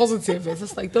so positive? It's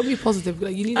just like, don't be positive.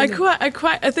 Like, you need. I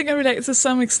think I relate to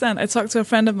some extent. I talked to a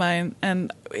friend of mine,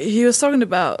 and he was talking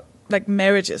about like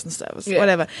marriages and stuff,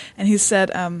 whatever. And he said,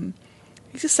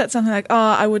 he just said something like, "Oh,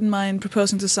 I wouldn't mind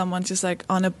proposing to someone just like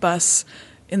on a bus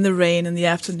in the rain in the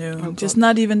afternoon, just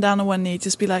not even down on one knee,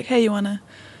 just be like, hey, you wanna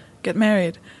get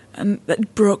married?" And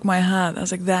that broke my heart. I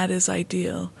was like, that is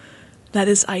ideal. That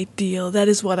is ideal. That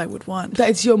is what I would want. That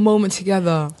it's your moment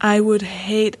together. I would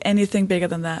hate anything bigger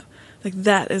than that. Like,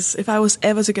 that is, if I was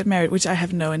ever to get married, which I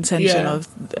have no intention of,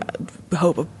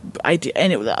 hope of, idea,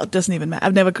 it doesn't even matter. I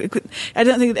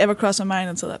don't think it ever crossed my mind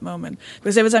until that moment.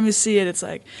 Because every time you see it, it's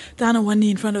like, down on one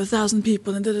knee in front of 1,000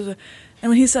 people, and da-da-da. And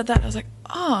when he said that, I was like,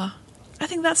 I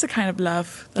think that's the kind of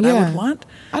love that I would want.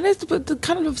 And it's but the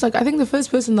kind of love, like, I think the first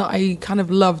person that I kind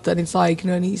of loved, and it's like, you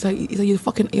know, and he's like you're a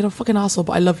fucking asshole,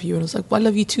 but I love you. And it's like, well, I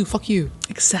love you too, fuck you.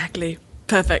 Exactly.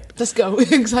 Perfect. Let's go.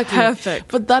 Exactly.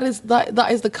 Perfect. But that is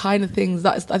the kind of things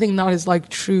I think that is like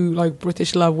true like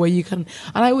British love, where you can.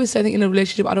 And I always say, I think in a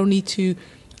relationship, I don't need to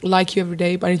like you every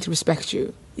day, but I need to respect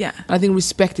you. Yeah. And I think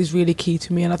respect is really key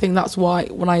to me, and I think that's why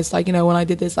when I was like, when I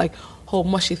did this like whole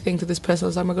mushy thing to this person, I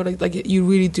was like, oh my god, like you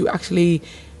really do actually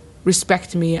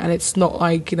respect me, and it's not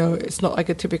like it's not like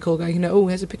a typical guy. Oh,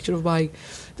 here's a picture of my.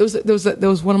 There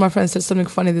was one of my friends said something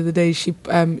funny the other day. She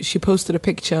posted a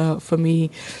picture for me,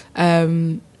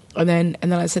 and then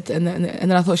I said and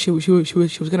then I thought she was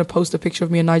going to post a picture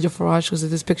of me and Nigel Farage, because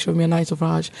there's this picture of me and Nigel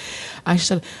Farage, and she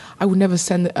said I would never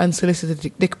send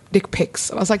unsolicited dick pics.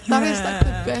 And I was like, that is like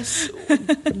the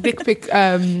best dick pic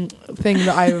thing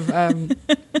that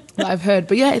I've heard.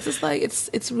 But yeah, it's just like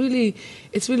it's really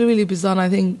bizarre. And I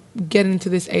think getting into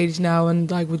this age now,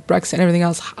 and like with Brexit and everything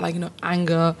else, like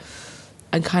anger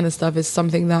and kind of stuff is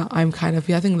something that I'm kind of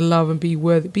I think love and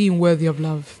being worthy of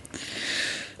love.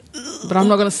 But I'm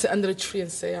not going to sit under a tree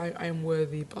and say I am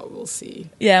worthy, but we'll see.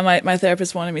 Yeah, my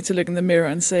therapist wanted me to look in the mirror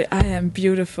and say, I am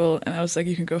beautiful. And I was like,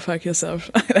 you can go fuck yourself.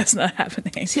 That's not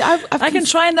happening. See, I can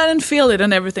try and feel it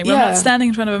and everything, but I'm not standing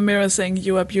in front of a mirror saying,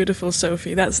 you are beautiful,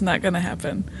 Sophie. That's not going to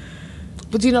happen.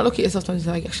 But do you not look at yourself sometimes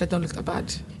and like, actually, I don't look that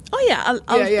bad? Oh, yeah.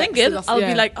 I'll think it. I'll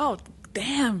be like, oh,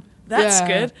 damn. That's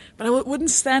good, but I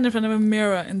wouldn't stand in front of a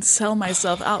mirror and tell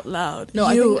myself out loud. No,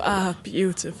 you are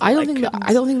beautiful. I don't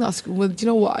think that's. Well, do you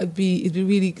know what? It'd be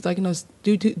really like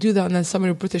do that, and then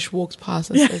somebody British walks past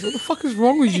and says, "What the fuck is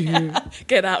wrong with you?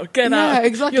 Get out, get out." Yeah,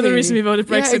 exactly. You're the reason we voted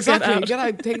Brexit. Yeah, exactly. Get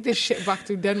out. Take this shit back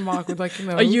to Denmark with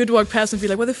Or you'd walk past and be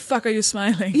like, "What the fuck are you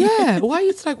smiling?" Yeah, why are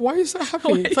you so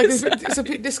happy? It's a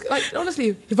bit like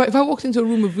honestly, if I walked into a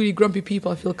room of really grumpy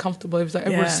people, I feel comfortable. If it's like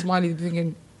everyone's smiling,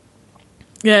 thinking.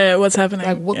 Yeah, what's happening?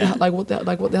 Like what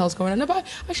the hell's going on? No, but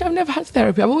actually, I've never had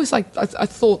therapy. I've always I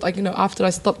thought after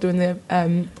I stopped doing the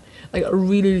like a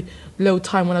really low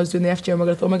time when I was doing the FGM,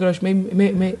 I thought, oh my gosh,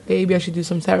 maybe I should do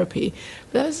some therapy.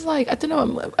 But I was like, I don't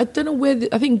know where.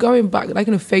 I think going back,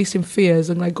 facing fears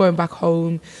and like going back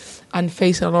home and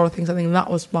facing a lot of things. I think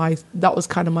that was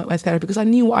kind of my therapy, because I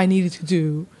knew what I needed to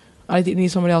do. I didn't need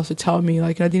somebody else to tell me.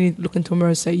 Like I didn't need to look into a mirror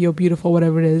and say you're beautiful,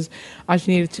 whatever it is. I just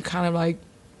needed to kind of like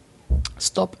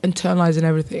stop internalizing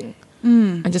everything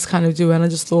and just kind of do it. And I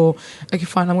just thought, okay,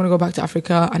 fine, I'm going to go back to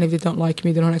Africa, and if they don't like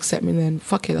me, they don't accept me, then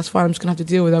fuck it, that's fine, I'm just going to have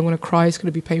to deal with it. I'm going to cry, it's going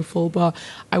to be painful, but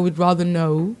I would rather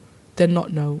know than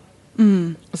not know.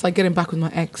 It's like getting back with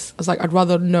my ex. I was like, I'd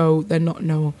rather know than not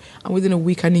know. And within a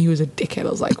week I knew he was a dickhead. I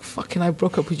was like, fucking, I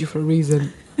broke up with you for a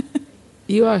reason.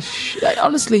 You are like,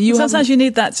 honestly, sometimes you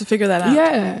need that to figure that out.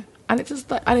 Yeah. And it's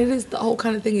just like, and it is the whole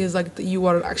kind of thing is like that you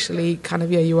are actually kind of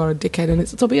you are a dickhead, and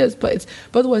it's obvious, but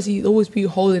otherwise you always be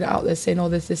holding it out there saying, oh,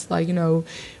 there's this like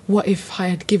what if I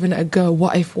had given it a go?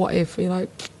 What if? You're like,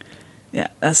 yeah,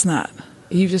 that's not.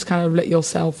 You just kind of let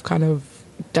yourself kind of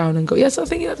down and go. Yeah, so I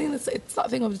think it's that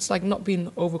thing of just like not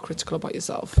being overcritical about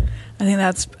yourself. I think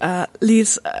that's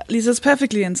leads us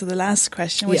perfectly into the last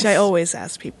question, which I always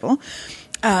ask people.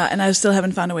 And I still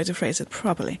haven't found a way to phrase it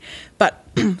properly. But,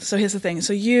 so here's the thing.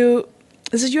 So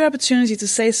this is your opportunity to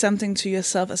say something to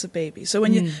yourself as a baby. So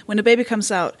when a baby comes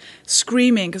out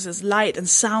screaming because there's light and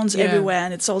sounds everywhere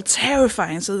and it's all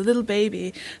terrifying. So the little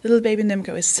baby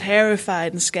Nimco is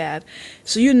terrified and scared.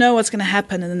 So you know what's going to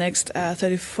happen in the next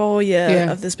 34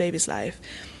 years of this baby's life.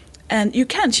 And you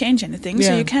can't change anything. Yeah.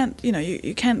 So you can't,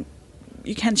 you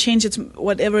can't change it,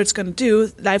 whatever it's going to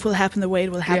do. Life will happen the way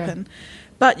it will happen. Yeah.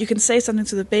 But you can say something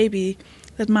to the baby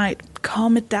that might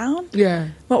calm it down. Yeah.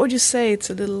 What would you say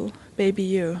to little baby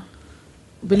you?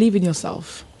 Believe in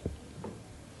yourself.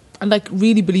 And like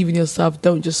really believe in yourself.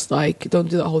 Don't do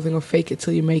that whole thing of fake it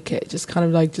till you make it. Just kind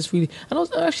of like just really. And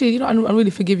also actually, and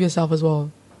really forgive yourself as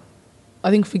well.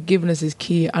 I think forgiveness is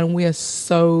key, and we are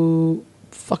so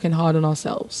fucking hard on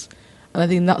ourselves. And I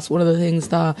think that's one of the things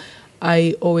that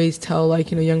I always tell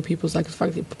young people, is like the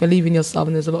fact that believe in yourself,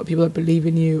 and there's a lot of people that believe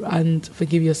in you, and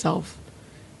forgive yourself.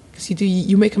 Because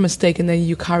you make a mistake and then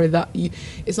you carry that.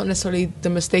 It's not necessarily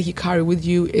the mistake you carry with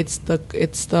you. It's the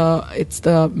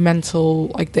mental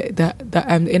the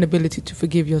inability to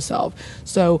forgive yourself.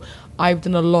 So I've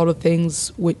done a lot of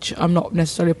things which I'm not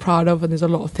necessarily proud of, and there's a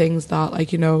lot of things that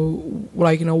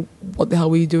what the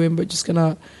hell were you doing? But just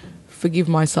gonna forgive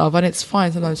myself, and it's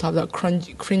fine sometimes to have that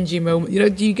cringy moment.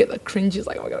 Do you get that cringe? It's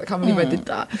like, oh my god, I can't believe I did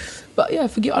that. But yeah,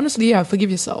 forgive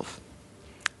yourself.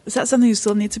 Is that something you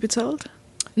still need to be told?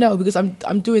 No, because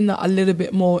I'm doing that a little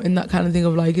bit more in that kind of thing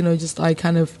of just like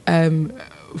kind of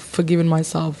forgiving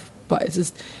myself. But it's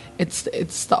just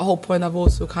it's that whole point I've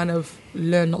also kind of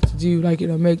learned not to do,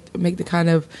 make the kind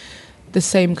of the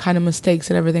same kind of mistakes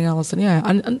and everything else. And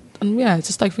yeah, it's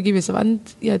just like forgive yourself. And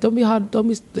yeah, don't be hard.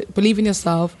 Believe in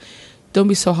yourself. Don't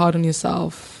be so hard on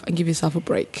yourself, and give yourself a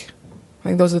break. I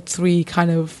think those are 3 kind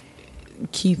of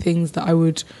key things that I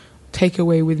would take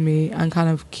away with me and kind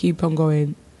of keep on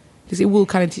going. Because it will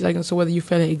kind of teach, like, so whether you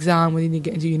fail an exam, whether you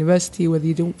get into university, whether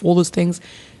you do all those things,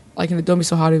 like, you know, don't be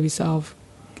so hard on yourself.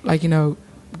 Like, you know,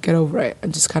 get over it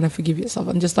and just kind of forgive yourself.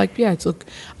 And just like, yeah, I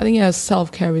think, yeah,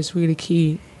 self-care is really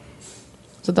key.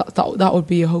 So that would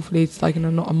be, hopefully, it's like, you know,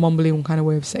 not a mumbling kind of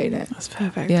way of saying it. That's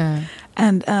perfect. Yeah.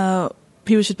 And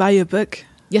people should buy your book.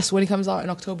 Yes, when it comes out in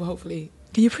October, hopefully.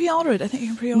 Can you pre-order it? I think you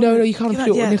can pre-order. No, you can't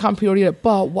pre-order. You can't pre-order it.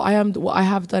 But what I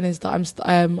have done is that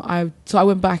I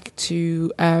went back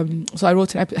to so I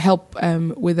wrote help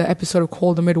with an episode of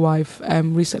Call the Midwife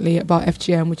recently about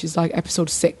FGM, which is like episode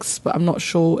 6, but I'm not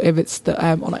sure if it's the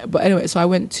on it. But anyway, so I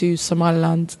went to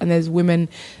Somaliland, and there's women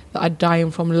that are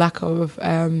dying from lack of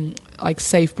like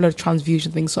safe blood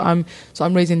transfusion things. So I'm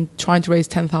trying to raise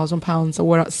 £10,000. So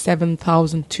we're at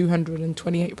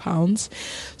 £7,228.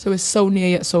 So we're so near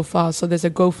yet so far. So there's a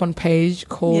GoFund page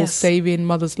called Saving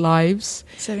Mothers' Lives.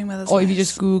 Saving Mothers' Or Lives. if you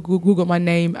just Google my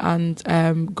name and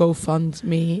GoFund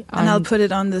me. And I'll put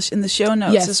it on in the show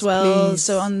notes as well. Please.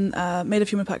 So on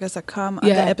madeofhumanpodcast.com,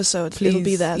 the episode, please. it'll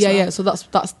be there as well. Yeah. So that's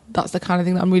the kind of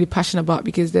thing that I'm really passionate about,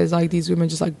 because there's like these women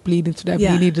just like bleeding to death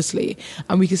needlessly,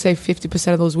 and we can save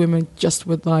 50% of those women just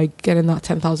with like getting that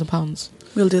 £10,000.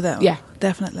 We'll do that. Yeah,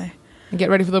 definitely. And get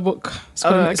ready for the book. It's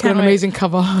got an amazing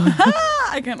cover.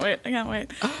 I can't wait.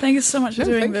 Thank you so much for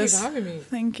doing this. Thank you for having me.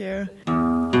 Thank you.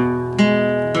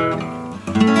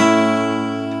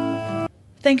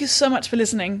 Thank you so much for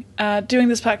listening. Doing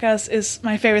this podcast is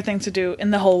my favorite thing to do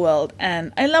in the whole world,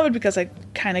 and I love it because I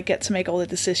kind of get to make all the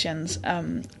decisions.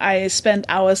 I spend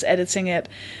hours editing it,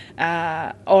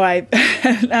 or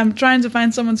I'm trying to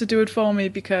find someone to do it for me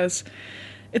because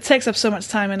it takes up so much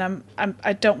time, and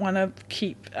I don't want to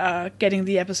keep getting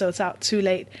the episodes out too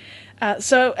late.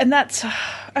 And that's,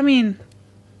 I mean,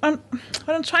 what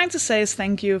I'm trying to say is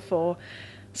thank you for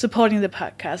supporting the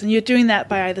podcast, and you're doing that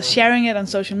by either sharing it on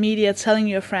social media, telling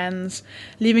your friends,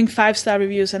 leaving 5-star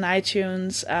reviews on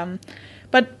iTunes.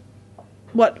 But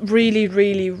what really,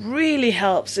 really, really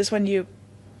helps is when you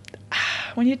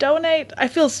donate. I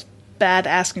feel bad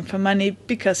asking for money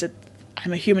because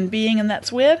I'm a human being, and that's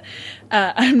weird.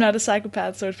 I'm not a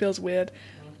psychopath, so it feels weird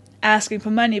asking for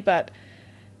money, but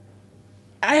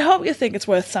I hope you think it's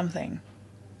worth something.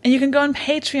 And you can go on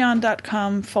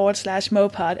patreon.com/Mohpod,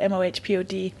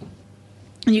 MOHPOD,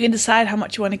 and you can decide how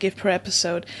much you want to give per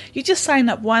episode. You just sign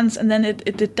up once, and then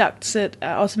it deducts it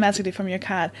automatically from your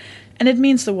card. And it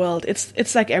means the world.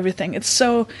 It's like everything. It's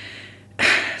so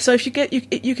if you get,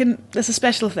 you can, there's a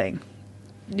special thing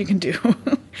you can do.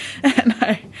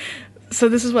 So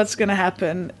this is what's going to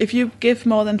happen. If you give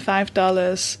more than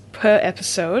 $5 per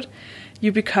episode,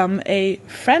 you become a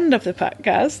friend of the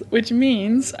podcast, which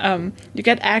means you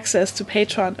get access to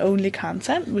Patreon-only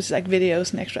content, which is like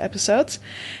videos and extra episodes.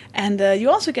 And you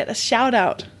also get a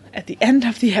shout-out at the end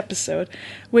of the episode,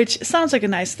 which sounds like a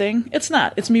nice thing. It's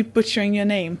not. It's me butchering your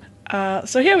name.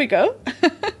 So here we go.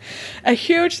 A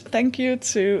huge thank you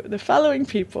to the following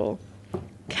people: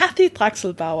 Kathy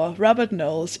Draxelbauer, Robert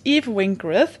Knowles, Eve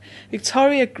Wingrith,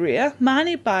 Victoria Greer,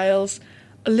 Marnie Biles,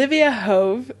 Olivia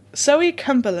Hove, Zoe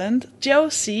Cumberland, Joe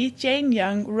C., Jane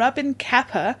Young, Robin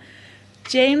Kappa,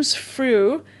 James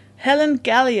Frew, Helen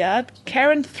Galliard,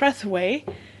 Karen Threathway,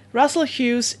 Russell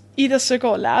Hughes, Ida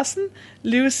Søgaard Larsen,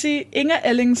 Lucy, Inger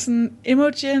Ellingsen,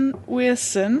 Imogen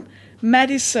Wilson,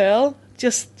 Maddie Searle,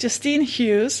 Justine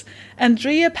Hughes,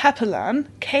 Andrea Papelan,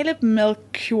 Caleb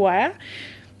Melchior,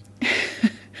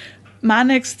 my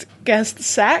next guest,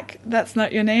 Zach. That's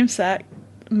not your name, Zach.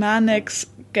 My next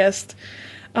guest,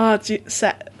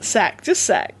 Zach, just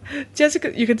Zach.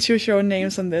 Jessica, you can choose your own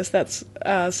names on this. That's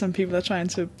some people are trying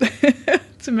to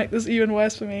to make this even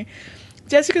worse for me.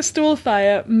 Jessica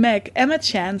Stuhlfire, Meg, Emma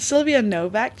Chan, Sylvia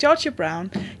Novak, Georgia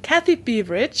Brown, Kathy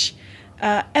Beveridge,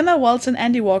 Emma Walton,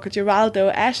 Andy Walker,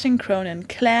 Geraldo, Ashton Cronin,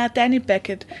 Claire, Danny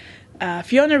Beckett,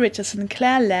 Fiona Richardson,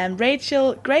 Claire Lamb,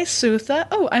 Rachel, Grace Souther.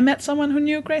 Oh, I met someone who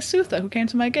knew Grace Souther who came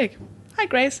to my gig. Hi,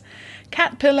 Grace.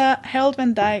 Kat Pillar, Harold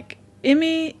Van Dyke,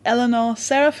 Imi, Eleanor,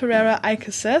 Sarah Ferreira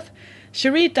Ikeseth,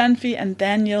 Cherie Dunphy, and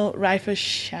Daniel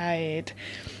Reiferscheid.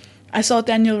 I saw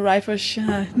Daniel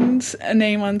Reiferscheid's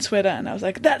name on Twitter, and I was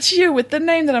like, that's you with the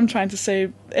name that I'm trying to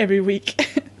say every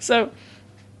week. So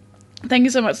thank you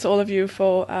so much to all of you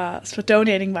for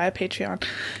donating via Patreon.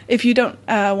 If you don't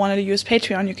want to use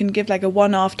Patreon, you can give like a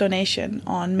one-off donation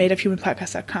on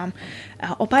madeofhumanpodcast.com,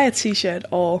 or buy a t-shirt,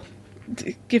 or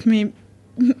give me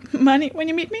money when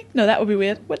you meet me? No, that would be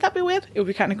weird. Would that be weird? It would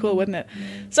be kind of cool, wouldn't it?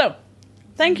 So,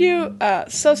 thank you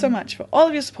so much for all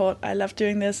of your support. I love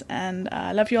doing this, and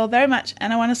I love you all very much.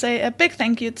 And I want to say a big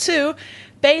thank you to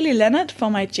Bailey Leonard for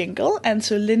my jingle, and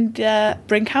to Linda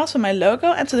Brinkhouse for my logo,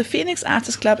 and to the Phoenix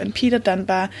Artists Club and Peter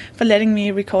Dunbar for letting me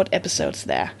record episodes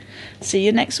there. See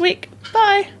you next week.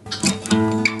 Bye!